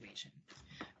situation.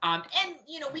 And,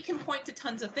 we can point to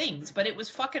tons of things, but it was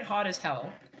fucking hot as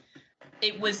hell.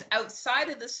 It was outside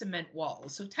of the cement wall,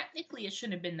 so technically it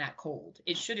shouldn't have been that cold.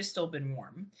 It should have still been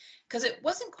warm, because it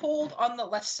wasn't cold on the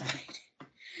left side,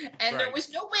 and there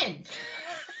was no wind.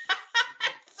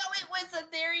 So it was a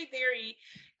very, very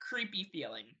creepy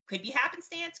feeling. Could be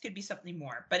happenstance, could be something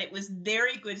more, but it was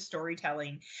very good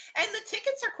storytelling, and the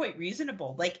tickets are quite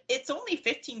reasonable. Like, it's only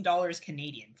 $15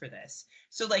 Canadian for this,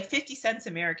 so like 50 cents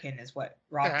American is what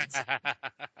Robin's.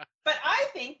 But I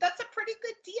think that's a pretty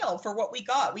good deal for what we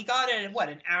got. We got an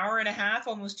hour and a half,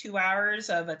 almost 2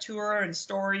 hours of a tour and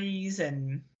stories.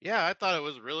 And yeah, I thought it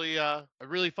was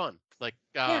really fun. Like,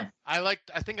 I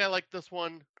think I liked this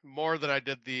one more than I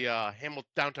did the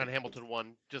downtown Hamilton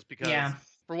one, just because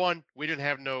for one, we didn't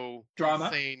have no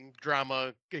insane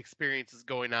drama experiences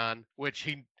going on, which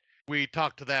we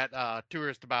talked to that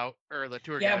tourist about, or the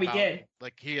tour guide about. Yeah, we did.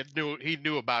 Like, he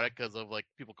knew about it because of like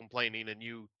people complaining and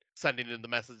you sending in the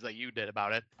message that you did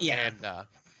about it. Yeah.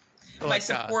 And my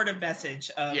supportive message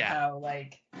of how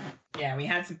we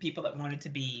had some people that wanted to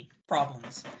be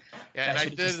problems. Yeah, and I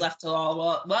did just left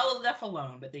left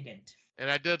alone, but they didn't. And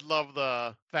I did love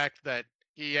the fact that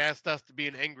he asked us to be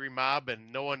an angry mob,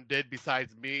 and no one did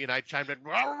besides me, and I chimed in,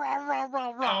 rah, rah, rah, rah,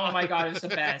 rah. Oh my God, it was the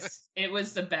best. It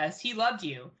was the best. He loved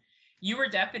you. You were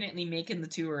definitely making the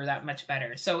tour that much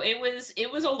better. So it was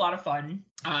a lot of fun.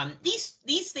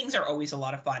 These things are always a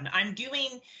lot of fun. I'm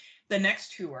doing the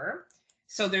next tour.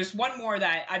 So there's one more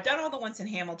that I've done all the ones in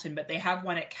Hamilton, but they have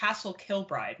one at Castle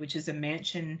Kilbride, which is a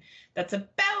mansion that's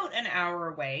about an hour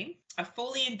away. A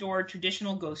fully indoor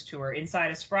traditional ghost tour inside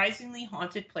a surprisingly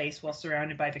haunted place while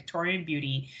surrounded by Victorian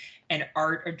beauty and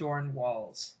art-adorned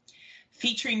walls.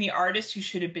 Featuring the artist who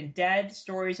should have been dead,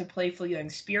 stories of playful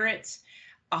young spirits,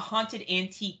 a haunted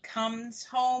antique comes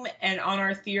home, and on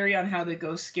our theory on how the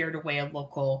ghost scared away a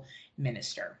local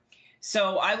minister.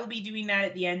 So I will be doing that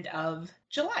at the end of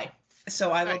July.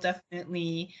 So I will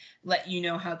definitely let you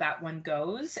know how that one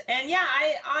goes. And yeah,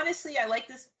 I like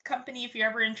this company if you're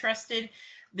ever interested.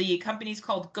 The company's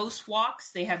called Ghost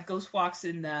Walks. They have Ghost Walks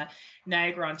in the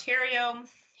Niagara, Ontario,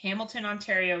 Hamilton,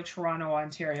 Ontario, Toronto,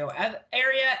 Ontario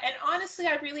area. And honestly,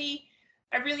 I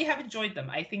really have enjoyed them.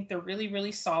 I think they're really,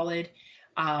 really solid.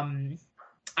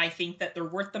 I think that they're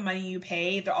worth the money you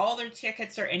pay. All their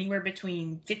tickets are anywhere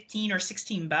between $15 or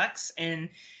 $16. And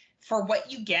for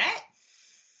what you get,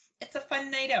 it's a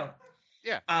fun night out.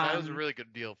 Yeah, that was a really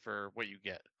good deal for what you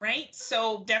get. Right?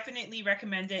 So definitely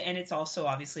recommend it. And it's also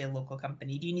obviously a local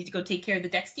company. Do you need to go take care of the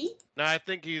Dexty? No, I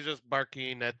think he's just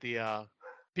barking at the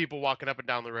people walking up and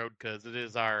down the road because it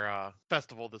is our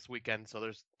festival this weekend. So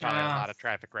there's probably a lot of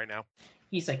traffic right now.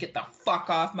 He's like, get the fuck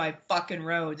off my fucking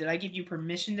road. Did I give you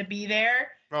permission to be there?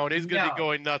 Oh, and he's going to be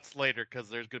going nuts later because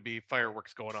there's going to be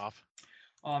fireworks going off.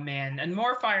 Oh, man. And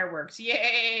more fireworks.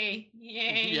 Yay.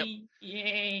 Yay. Yep.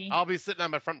 Yay. I'll be sitting on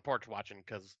my front porch watching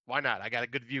because why not? I got a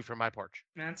good view from my porch.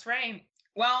 That's right.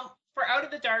 Well, for Out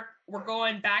of the Dark, we're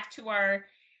going back to our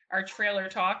trailer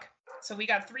talk. So we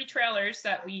got 3 trailers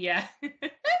that we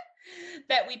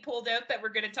that we pulled out that we're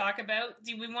going to talk about.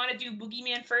 Do we want to do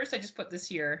Boogeyman first? I just put this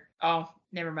here. Oh,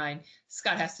 never mind.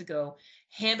 Scott has to go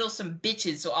handle some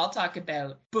bitches. So I'll talk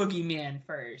about Boogeyman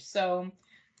first. So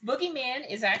Boogeyman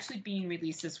is actually being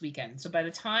released this weekend. So by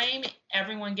the time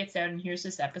everyone gets out and hears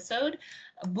this episode,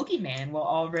 Boogeyman will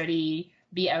already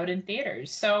be out in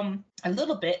theaters. So a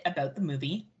little bit about the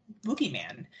movie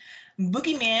Boogeyman.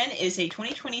 Boogeyman is a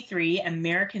 2023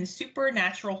 American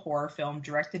supernatural horror film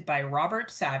directed by Robert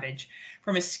Savage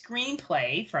from a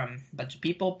screenplay from a bunch of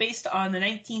people based on the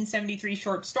 1973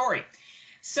 short story.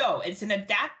 So it's an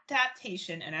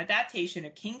adaptation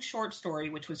of King's short story,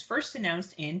 which was first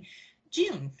announced in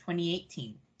June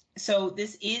 2018. So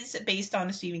this is based on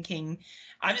a Stephen King.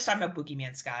 I'm just talking about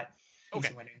Boogeyman, Scott. Okay.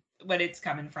 what it's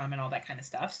coming from and all that kind of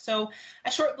stuff. So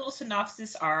a short little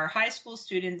synopsis are high school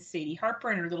students Sadie Harper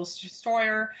and her little sister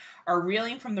Sawyer are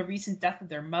reeling from the recent death of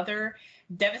their mother.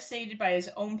 Devastated by his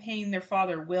own pain, their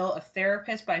father Will, a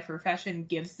therapist by profession,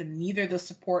 gives them neither the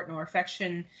support nor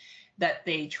affection that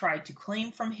they tried to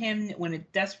claim from him. When a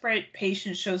desperate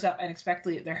patient shows up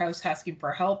unexpectedly at their house asking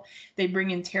for help, they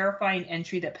bring in terrifying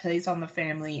entry that plays on the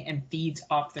family and feeds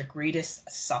off their greatest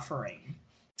suffering.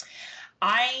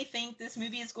 I think this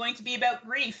movie is going to be about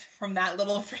grief from that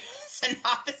little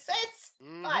synopsis.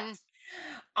 But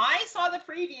I saw the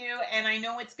preview and I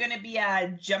know it's going to be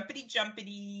a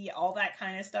jumpity, all that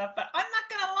kind of stuff. But I'm not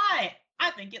going to lie.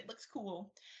 I think it looks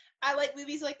cool. I like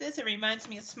movies like this. It reminds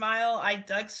me of Smile. I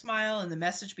dug Smile and the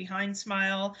message behind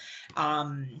Smile.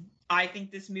 I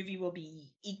think this movie will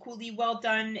be equally well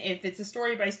done. If it's a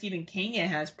story by Stephen King, it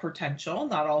has potential.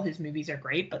 Not all his movies are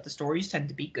great, but the stories tend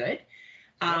to be good.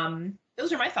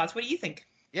 Those are my thoughts. What do you think?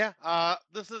 Yeah,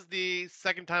 this is the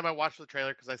second time I watched the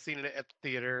trailer because I seen it at the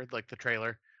theater, like the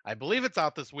trailer. I believe it's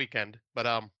out this weekend. But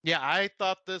yeah, I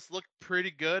thought this looked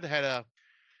pretty good. Had a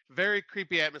very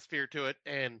creepy atmosphere to it,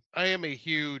 and I am a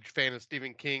huge fan of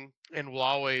Stephen King and will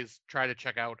always try to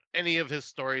check out any of his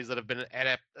stories that have been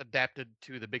adapted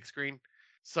to the big screen.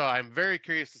 So I'm very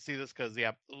curious to see this because,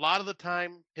 yeah, a lot of the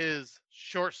time his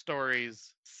short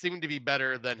stories seem to be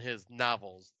better than his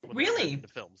novels. Really? The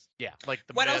films. Yeah, like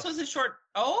The What Mist. else was a short?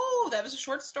 Oh, that was a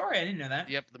short story. I didn't know that.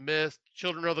 Yep, The Mist,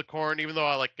 Children of the Corn, even though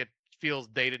I like it feels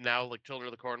dated now, like Children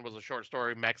of the Corn was a short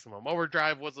story, Maximum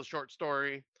Overdrive was a short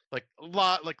story. Like a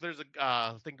lot, like there's a,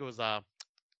 I think it was a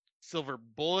Silver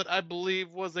Bullet, I believe,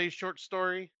 was a short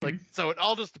story. Like, so it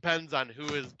all just depends on who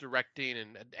is directing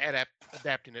and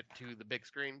adapting it to the big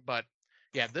screen. But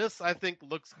yeah, this I think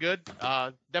looks good.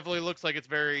 Definitely looks like it's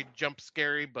very jump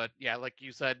scary, but yeah, like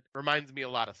you said, reminds me a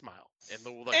lot of Smile and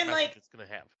the message it's gonna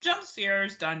have. Jump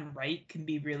scares done right can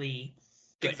be really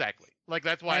good. Exactly. Like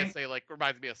that's why I say like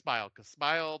reminds me of Smile because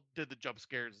Smile did the jump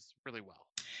scares really well.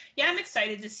 Yeah, I'm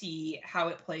excited to see how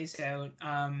it plays out.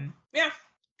 Yeah,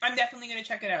 I'm definitely going to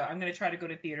check it out. I'm going to try to go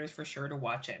to theaters for sure to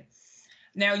watch it.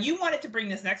 Now, you wanted to bring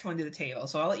this next one to the table,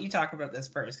 so I'll let you talk about this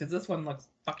first, because this one looks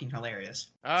fucking hilarious.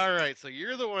 All right, so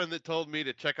you're the one that told me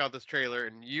to check out this trailer,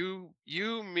 and you,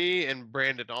 me, and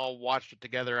Brandon all watched it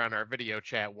together on our video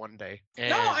chat one day.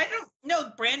 And... No, I don't.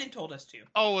 No, Brandon told us to.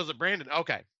 Oh, was it Brandon?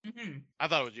 Okay. Mm-hmm. I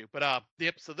thought it was you. But,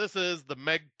 yep, so this is The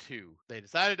Meg 2. They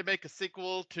decided to make a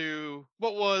sequel to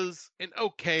what was an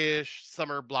okay-ish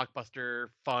summer blockbuster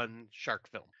fun shark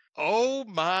film. Oh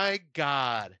my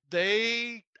God.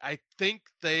 I think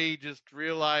they just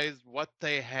realized what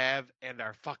they have and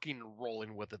are fucking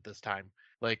rolling with it this time.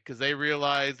 Like, because they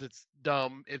realize it's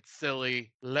dumb, it's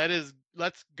silly.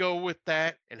 Let's go with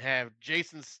that and have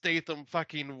Jason Statham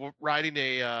fucking riding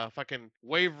a fucking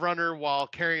wave runner while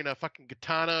carrying a fucking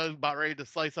katana about ready to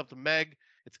slice up the Meg.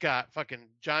 It's got fucking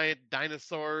giant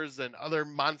dinosaurs and other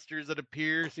monsters that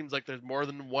appear. Seems like there's more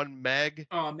than one Meg.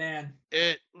 Oh, man.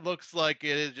 It looks like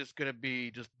it is just going to be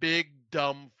just big,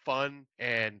 dumb fun.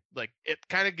 And, like, it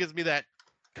kind of gives me that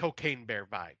Cocaine Bear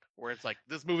vibe, where it's like,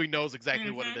 this movie knows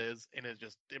exactly what it is and is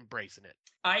just embracing it.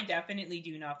 I definitely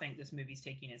do not think this movie's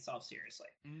taking itself seriously.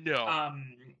 No.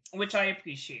 Which I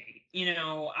appreciate. You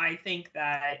know, I think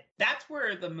that's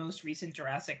where the most recent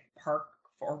Jurassic Park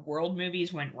or World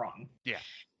movies went wrong. Yeah.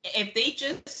 If they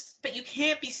but you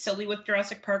can't be silly with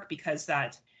Jurassic Park because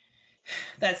that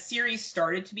series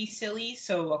started to be silly.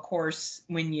 So of course,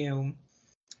 when you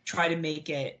try to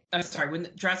make it, when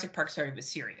Jurassic Park started was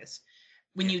serious.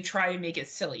 When you try to make it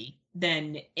silly,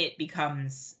 then it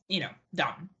becomes,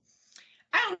 dumb.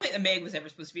 I don't think The Meg was ever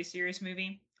supposed to be a serious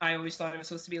movie. I always thought it was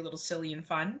supposed to be a little silly and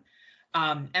fun.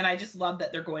 And I just love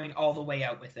that they're going all the way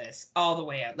out with this. All the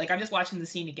way out. Like, I'm just watching the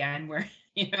scene again where,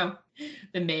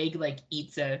 the Meg, like,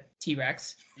 eats a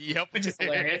T-Rex. Yep. Which is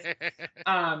hilarious.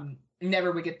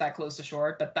 Never would get that close to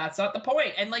shore, but that's not the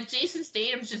point. And, like, Jason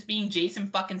Statham's just being Jason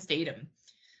fucking Statham.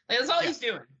 Like, that's all he's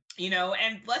doing.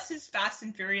 And bless his Fast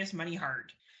and Furious money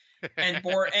hard. And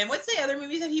and what's the other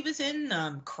movies that he was in?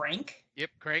 Crank? Yep,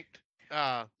 Cranked.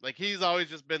 Like, he's always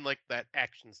just been, like, that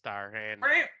action star. And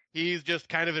right. He's just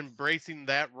kind of embracing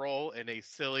that role in a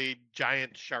silly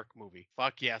giant shark movie.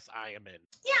 Fuck yes, I am in.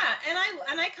 Yeah, and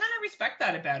I kind of respect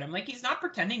that about him. Like, he's not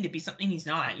pretending to be something he's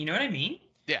not. You know what I mean?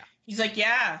 Yeah. He's like,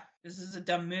 yeah, this is a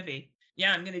dumb movie.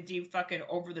 Yeah, I'm gonna do fucking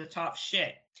over the top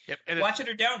shit. Yep. And watch it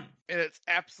or don't. And it's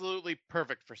absolutely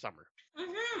perfect for summer.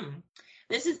 Mm-hmm.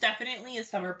 This is definitely a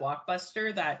summer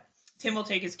blockbuster that Tim will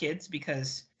take his kids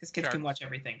because his kids can watch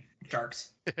everything.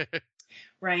 Sharks.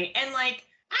 Right. And like,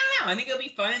 I don't know. I think it'll be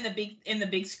fun in the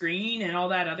big screen and all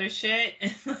that other shit.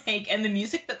 And the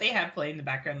music that they have playing in the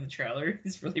background of the trailer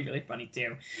is really, really funny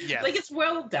too. Yeah. Like, it's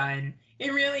well done.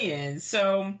 It really is.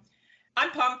 So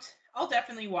I'm pumped. I'll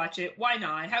definitely watch it. Why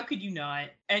not? How could you not?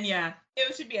 And yeah,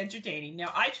 it should be entertaining.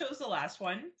 Now, I chose the last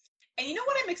one. And you know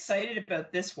what I'm excited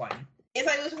about this one? Is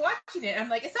I was watching it and I'm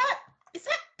like, is that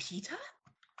PETA?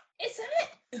 Is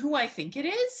that who I think it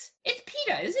is? It's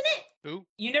PETA, isn't it? Who?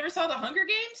 You never saw the Hunger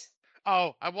Games?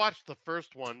 Oh, I watched the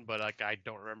first one, but like I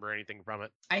don't remember anything from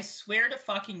it. I swear to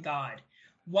fucking God.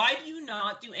 Why do you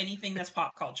not do anything that's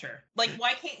pop culture? Like,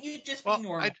 why can't you just be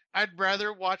normal? I'd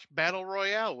rather watch Battle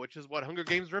Royale, which is what Hunger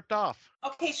Games ripped off.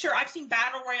 Okay, sure. I've seen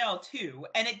Battle Royale too,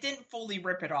 and it didn't fully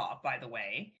rip it off, by the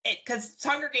way. Because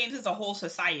Hunger Games is a whole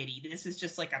society. This is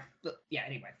just like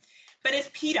anyway. But it's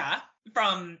PETA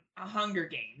from Hunger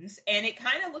Games, and it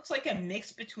kind of looks like a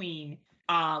mix between,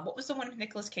 what was the one with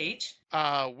Nicolas Cage?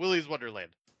 Willy's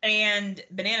Wonderland. And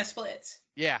Banana Splits.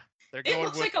 Yeah. It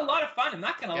looks like a lot of fun, I'm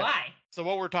not going to lie. So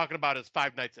what we're talking about is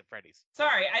Five Nights at Freddy's.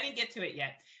 Sorry, I didn't get to it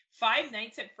yet. Five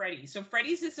Nights at Freddy's. So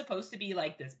Freddy's is supposed to be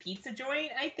like this pizza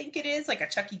joint, I think it is, like a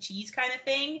Chuck E. Cheese kind of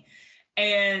thing.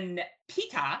 And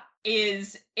PETA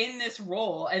is in this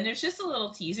role, and there's just a little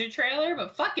teaser trailer,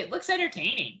 but fuck, it looks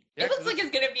entertaining. Yeah, it looks like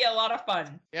it's going to be a lot of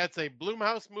fun. Yeah, it's a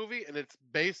Blumhouse movie, and it's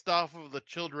based off of the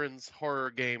children's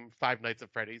horror game Five Nights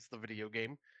at Freddy's, the video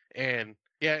game. And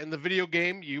yeah, in the video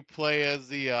game, you play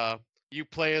as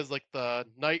like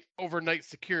the overnight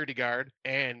security guard,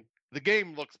 and the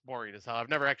game looks boring as hell. I've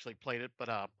never actually played it, but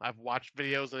I've watched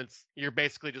videos, and you're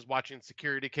basically just watching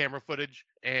security camera footage,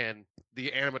 and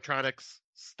the animatronics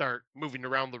start moving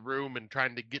around the room and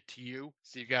trying to get to you.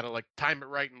 So you got to like time it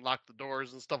right and lock the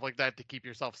doors and stuff like that to keep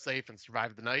yourself safe and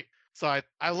survive the night. So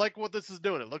I like what this is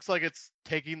doing. It looks like it's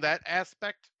taking that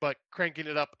aspect, but cranking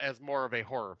it up as more of a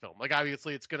horror film. Like,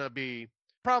 obviously, it's going to be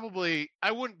probably,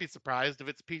 I wouldn't be surprised if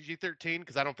it's PG-13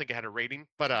 because I don't think it had a rating.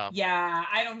 But yeah,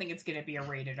 I don't think it's going to be a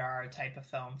rated R type of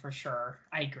film for sure.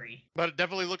 I agree. But it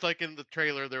definitely looked like in the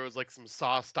trailer there was like some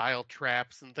Saw-style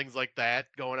traps and things like that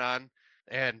going on.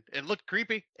 And it looked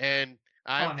creepy. And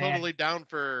I'm totally down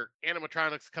for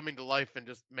animatronics coming to life and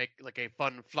just make like a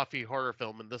fun, fluffy horror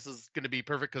film. And this is going to be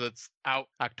perfect because it's out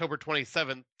October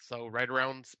 27th, so right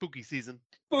around spooky season.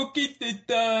 Spooky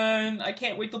season! I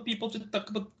can't wait till people just talk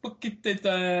about spooky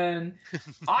season.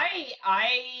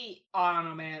 I don't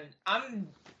know, man. I'm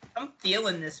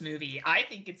feeling this movie. I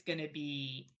think it's gonna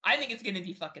be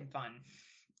fucking fun.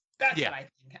 That's what I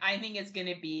think. I think it's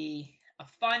gonna be a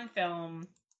fun film,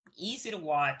 easy to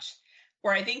watch.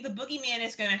 Where I think the Boogeyman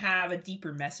is going to have a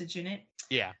deeper message in it.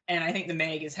 Yeah. And I think the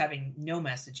Meg is having no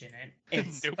message in it.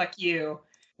 It's fuck you.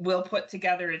 We'll put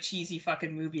together a cheesy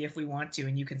fucking movie if we want to,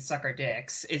 and you can suck our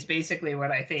dicks. Is basically what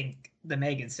I think the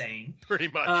Meg is saying. Pretty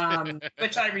much.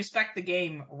 Which I respect the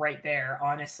game right there,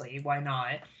 honestly. Why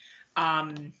not?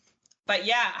 But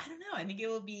yeah, I don't know. I think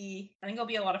it'll be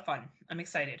a lot of fun. I'm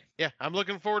excited. Yeah, I'm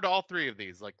looking forward to all three of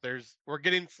these. Like we're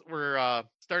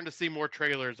starting to see more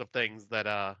trailers of things that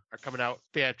are coming out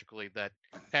theatrically that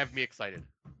have me excited.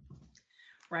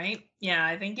 Right? Yeah,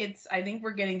 I think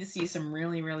we're getting to see some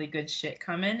really, really good shit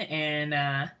coming,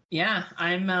 and yeah,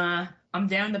 I'm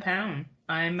down the pound.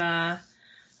 I'm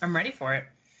ready for it.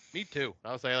 Me too.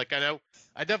 I'll say, like, I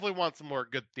definitely want some more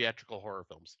good theatrical horror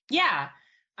films. Yeah.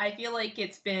 I feel like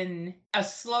it's been a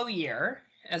slow year,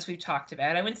 as we've talked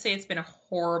about. I wouldn't say it's been a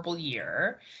horrible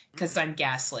year because I'm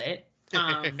gaslit.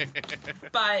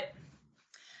 But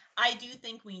I do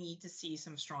think we need to see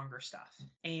some stronger stuff.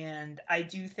 And I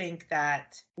do think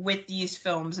that with these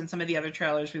films and some of the other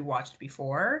trailers we watched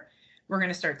before, we're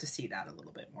going to start to see that a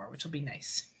little bit more, which will be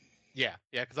nice. Yeah,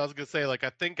 because I was going to say, like,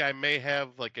 I think I may have,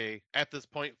 like, at this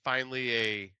point, finally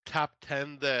a top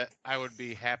 10 that I would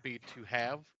be happy to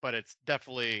have, but it's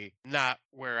definitely not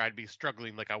where I'd be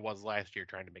struggling like I was last year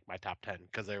trying to make my top 10,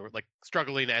 because they were, like,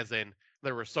 struggling as in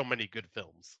there were so many good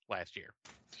films last year.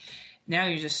 Now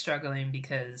you're just struggling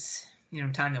because,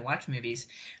 time to watch movies.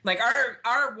 Like,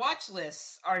 our watch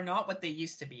lists are not what they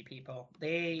used to be, people.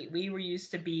 We were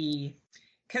used to be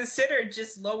considered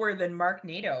just lower than Mark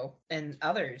Nato and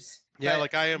others. Yeah,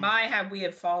 like I am. We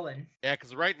have fallen. Yeah,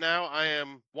 because right now I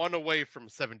am one away from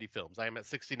 70 films. I am at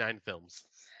 69 films.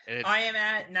 And I am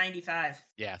at 95.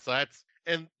 Yeah, so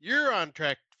and you're on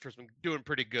track for doing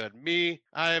pretty good. Me,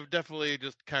 I have definitely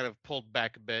just kind of pulled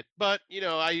back a bit. But,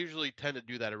 I usually tend to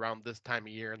do that around this time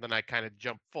of year, and then I kind of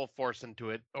jump full force into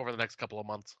it over the next couple of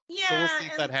months. Yeah. So we'll see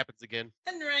if that happens again.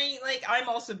 And right, like, I'm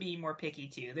also being more picky,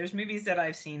 too. There's movies that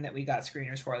I've seen that we got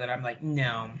screeners for that I'm like,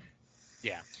 no.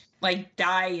 Yeah. Like,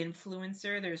 Die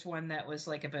Influencer, there's one that was,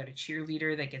 like, about a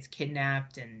cheerleader that gets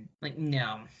kidnapped, and, like,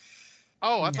 no.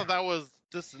 Oh, I thought that was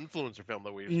this influencer film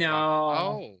that we were No.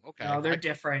 talking. Oh, okay. No, they're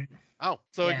different.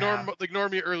 So Yeah. ignore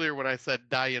me earlier when I said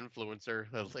die influencer.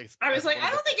 I was like,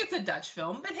 I don't think it's a Dutch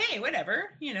film, but hey,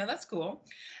 whatever. That's cool.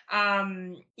 Yeah,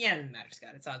 it matters,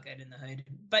 Scott. It's all good in the hood.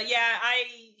 But yeah,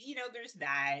 there's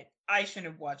that. I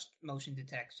shouldn't have watched Motion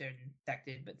Detected,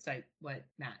 but cite what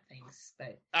Matt thinks.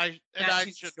 But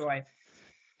Matt shoots joy.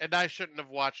 And I shouldn't have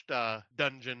watched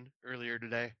Dungeon earlier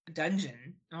today.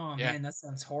 Dungeon? Oh, yeah. Man, that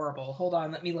sounds horrible. Hold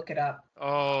on, let me look it up.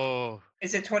 Oh.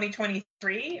 Is it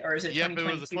 2023 or is it 2022? Yep,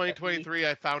 it was a 2023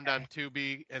 I found on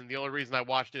Tubi, and the only reason I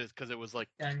watched it is because it was like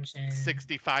Dungeon.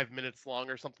 65 minutes long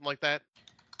or something like that.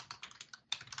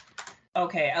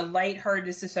 Okay, a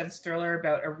lighthearted suspense thriller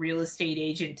about a real estate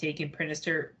agent taken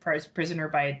prisoner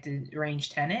by a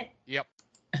deranged tenant? Yep.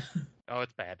 Oh,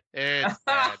 it's bad. It's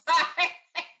bad.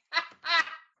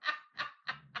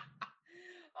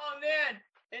 Oh, man.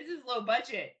 This is low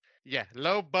budget. Yeah,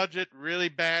 low budget, really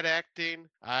bad acting.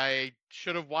 I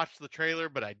should have watched the trailer,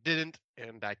 but I didn't,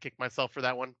 and I kicked myself for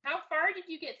that one. How far did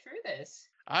you get through this?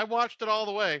 I watched it all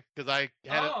the way because I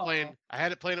had it playing. I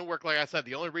had it playing at work, like I said.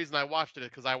 The only reason I watched it is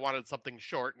because I wanted something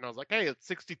short, and I was like, "Hey, it's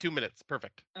 62 minutes,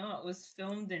 perfect." Oh, it was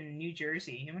filmed in New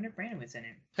Jersey. I wonder if Brandon was in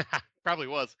it. Probably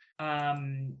was.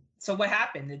 So what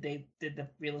happened? Did the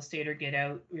real estate agent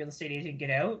get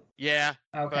out? Yeah.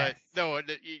 Okay. But no,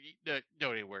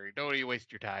 don't even worry. Don't even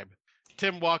waste your time.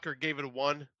 Tim Walker gave it a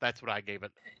 1. That's what I gave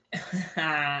it.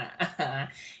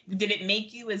 Did it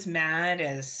make you as mad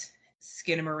as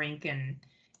Skinamarink and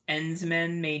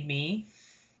Ensman made me?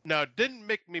 No, it didn't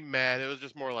make me mad. It was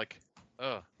just more like,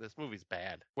 oh, this movie's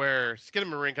bad. Where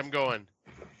Skinamarink, I'm going,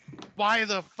 why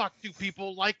the fuck do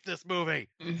people like this movie?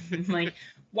 Like,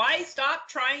 why stop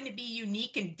trying to be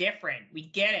unique and different? We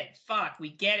get it. Fuck, we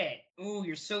get it. Ooh,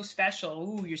 you're so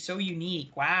special. Ooh, you're so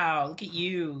unique. Wow, look at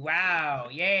you. Wow,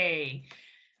 yay.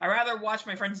 I'd rather watch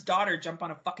my friend's daughter jump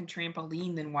on a fucking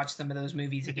trampoline than watch some of those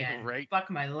movies again. Right. Fuck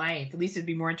my life. At least it'd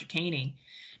be more entertaining.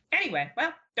 Anyway,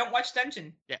 well, don't watch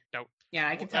Dungeon. Yeah, don't. Yeah,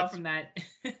 I can tell from that.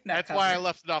 That's cover. why I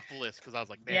left it off the list, because I was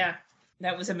like, man. Yeah,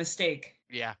 that was a mistake.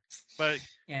 Yeah, but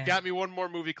got me one more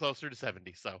movie closer to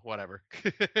 70, so whatever.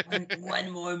 one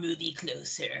more movie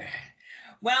closer.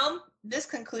 Well, this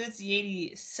concludes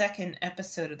the 82nd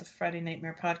episode of the Friday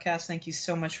Nightmare Podcast. Thank you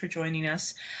so much for joining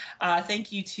us.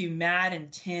 Thank you to Matt and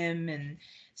Tim and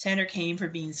Sandra Kane for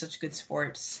being such good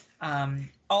sports.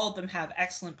 All of them have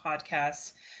excellent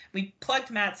podcasts. We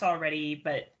plugged Matt's already,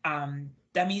 but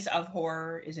Dummies of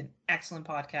Horror is an excellent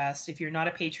podcast. If you're not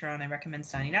a Patreon, I recommend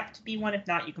signing up to be one. If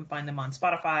not, you can find them on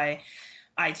Spotify,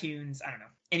 iTunes, I don't know,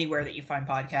 anywhere that you find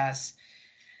podcasts.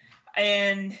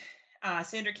 And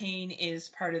Sandra Kane is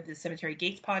part of the Cemetery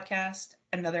Gates podcast,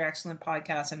 another excellent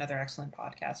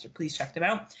podcaster. Please check them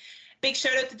out. Big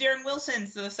shout out to Darren Wilson,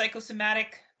 the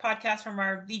Psychosomatic podcast from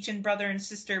our Legion Brother and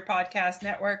Sister Podcast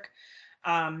Network.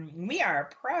 We are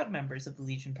proud members of the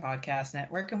Legion Podcast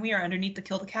Network, and we are underneath the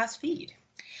Kill the Cast feed.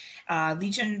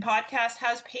 Legion Podcast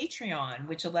has Patreon,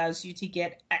 which allows you to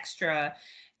get extra,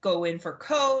 go in for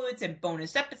codes and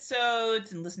bonus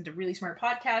episodes and listen to really smart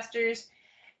podcasters.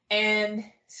 And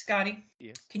Scotty,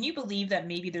 yes. Can you believe that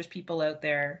maybe there's people out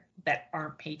there that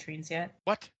aren't patrons yet?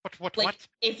 What?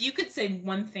 If you could say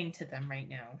one thing to them right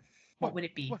now, what would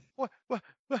it be? What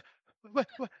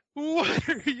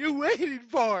are you waiting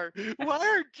for? Why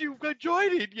aren't you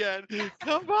joining yet?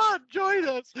 Come on, join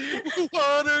us.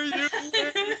 What are you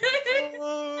waiting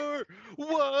for?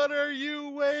 What are you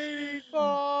waiting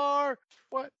for?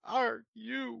 What are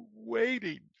you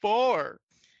waiting for?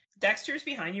 Dexter's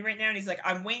behind you right now, and he's like,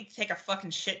 I'm waiting to take a fucking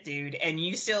shit, dude, and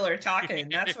you still are talking.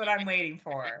 That's what I'm waiting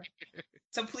for.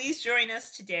 So please join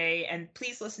us today, and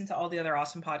please listen to all the other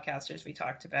awesome podcasters we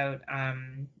talked about.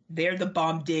 They're the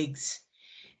bomb digs,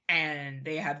 and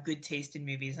they have good taste in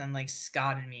movies, unlike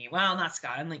Scott and me. Well, not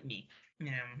Scott, unlike me.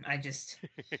 I just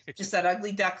that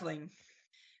ugly duckling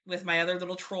with my other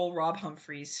little troll, Rob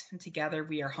Humphreys. And together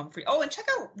we are Humphrey. Oh, and check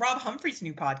out Rob Humphreys'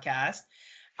 new podcast.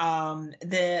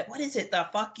 What is it? The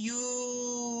Fuck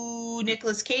You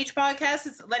Nicolas Cage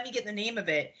podcast? Let me get the name of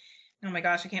it. Oh my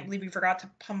gosh, I can't believe we forgot to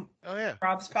pump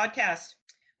Rob's podcast.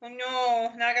 Oh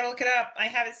no, now I gotta look it up. I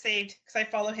have it saved because I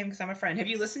follow him because I'm a friend. Have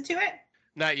you listened to it?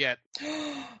 Not yet.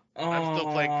 I'm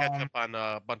still playing catch up on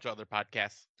a bunch of other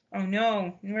podcasts. Oh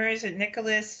no, where is it,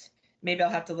 Nicholas? Maybe I'll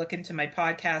have to look into my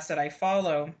podcast that I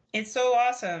follow. It's so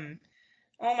awesome.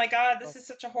 Oh my god, this is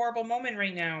such a horrible moment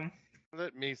right now.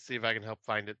 Let me see if I can help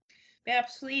find it. Yeah,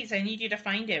 please. I need you to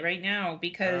find it right now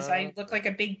because I look like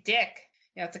a big dick.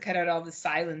 You have to cut out all the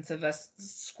silence of us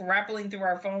scrabbling through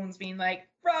our phones being like,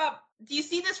 Rob, do you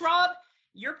see this, Rob?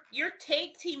 Your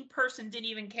tag team person didn't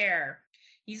even care.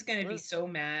 He's going to be What? so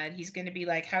mad. He's going to be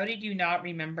like, how did you not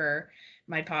remember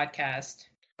my podcast?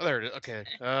 Oh, there it is. Okay.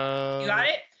 You got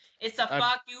it? It's a I'm.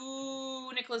 fuck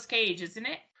you, Nicolas Cage, isn't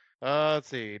it? Let's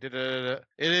see. It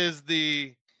is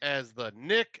the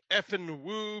Nick effin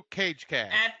Woo Cage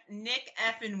Cast. Nick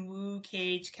effin Woo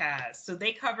Cage Cast. So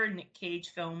they cover Nick Cage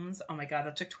films. Oh my god,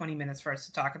 that took 20 minutes for us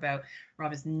to talk about.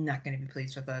 Rob is not going to be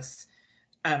pleased with us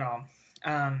at all.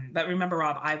 But remember,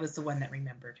 Rob, I was the one that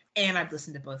remembered. And I've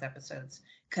listened to both episodes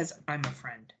because I'm a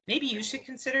friend. Maybe you should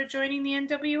consider joining the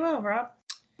NWO, Rob.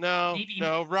 No, Maybe.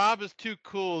 no. Rob is too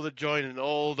cool to join an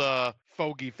old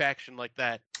fogey faction like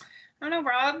that. I don't know,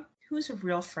 Rob. Who's a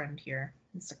real friend here?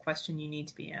 It's the question you need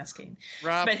to be asking.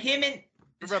 Rob, But him and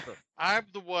remember, I'm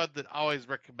the one that always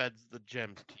recommends the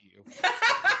gems to you.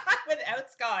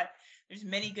 without Scott, there's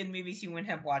many good movies you wouldn't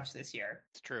have watched this year.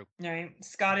 It's true. All right,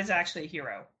 Scott is actually a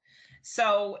hero.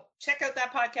 So check out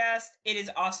that podcast. It is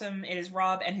awesome. It is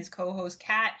Rob and his co-host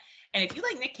Kat. And if you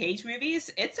like Nick Cage movies,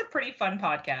 it's a pretty fun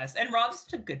podcast. And Rob's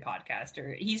such a good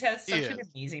podcaster. He has such an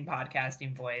amazing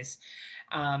podcasting voice,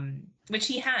 which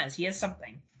he has. He has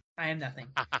something. I have nothing.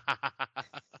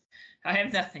 I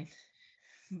have nothing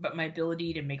but my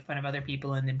ability to make fun of other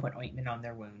people and then put ointment on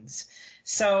their wounds.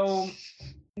 So,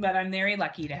 but I'm very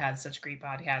lucky to have such great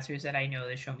podcasters that I know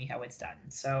that show me how it's done.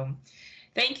 So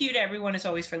thank you to everyone, as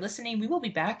always, for listening. We will be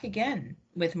back again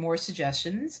with more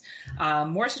suggestions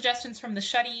from the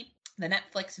Shuddy, the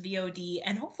Netflix VOD,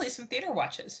 and hopefully some theater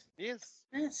watches. Yes.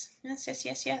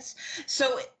 Yes.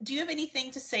 So do you have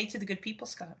anything to say to the good people,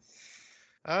 Scott?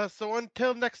 So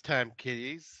until next time,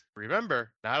 kiddies,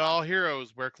 remember, not all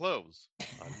heroes wear clothes.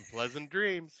 Unpleasant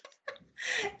dreams.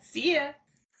 See ya.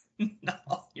 Not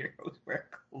all heroes wear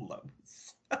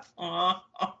clothes.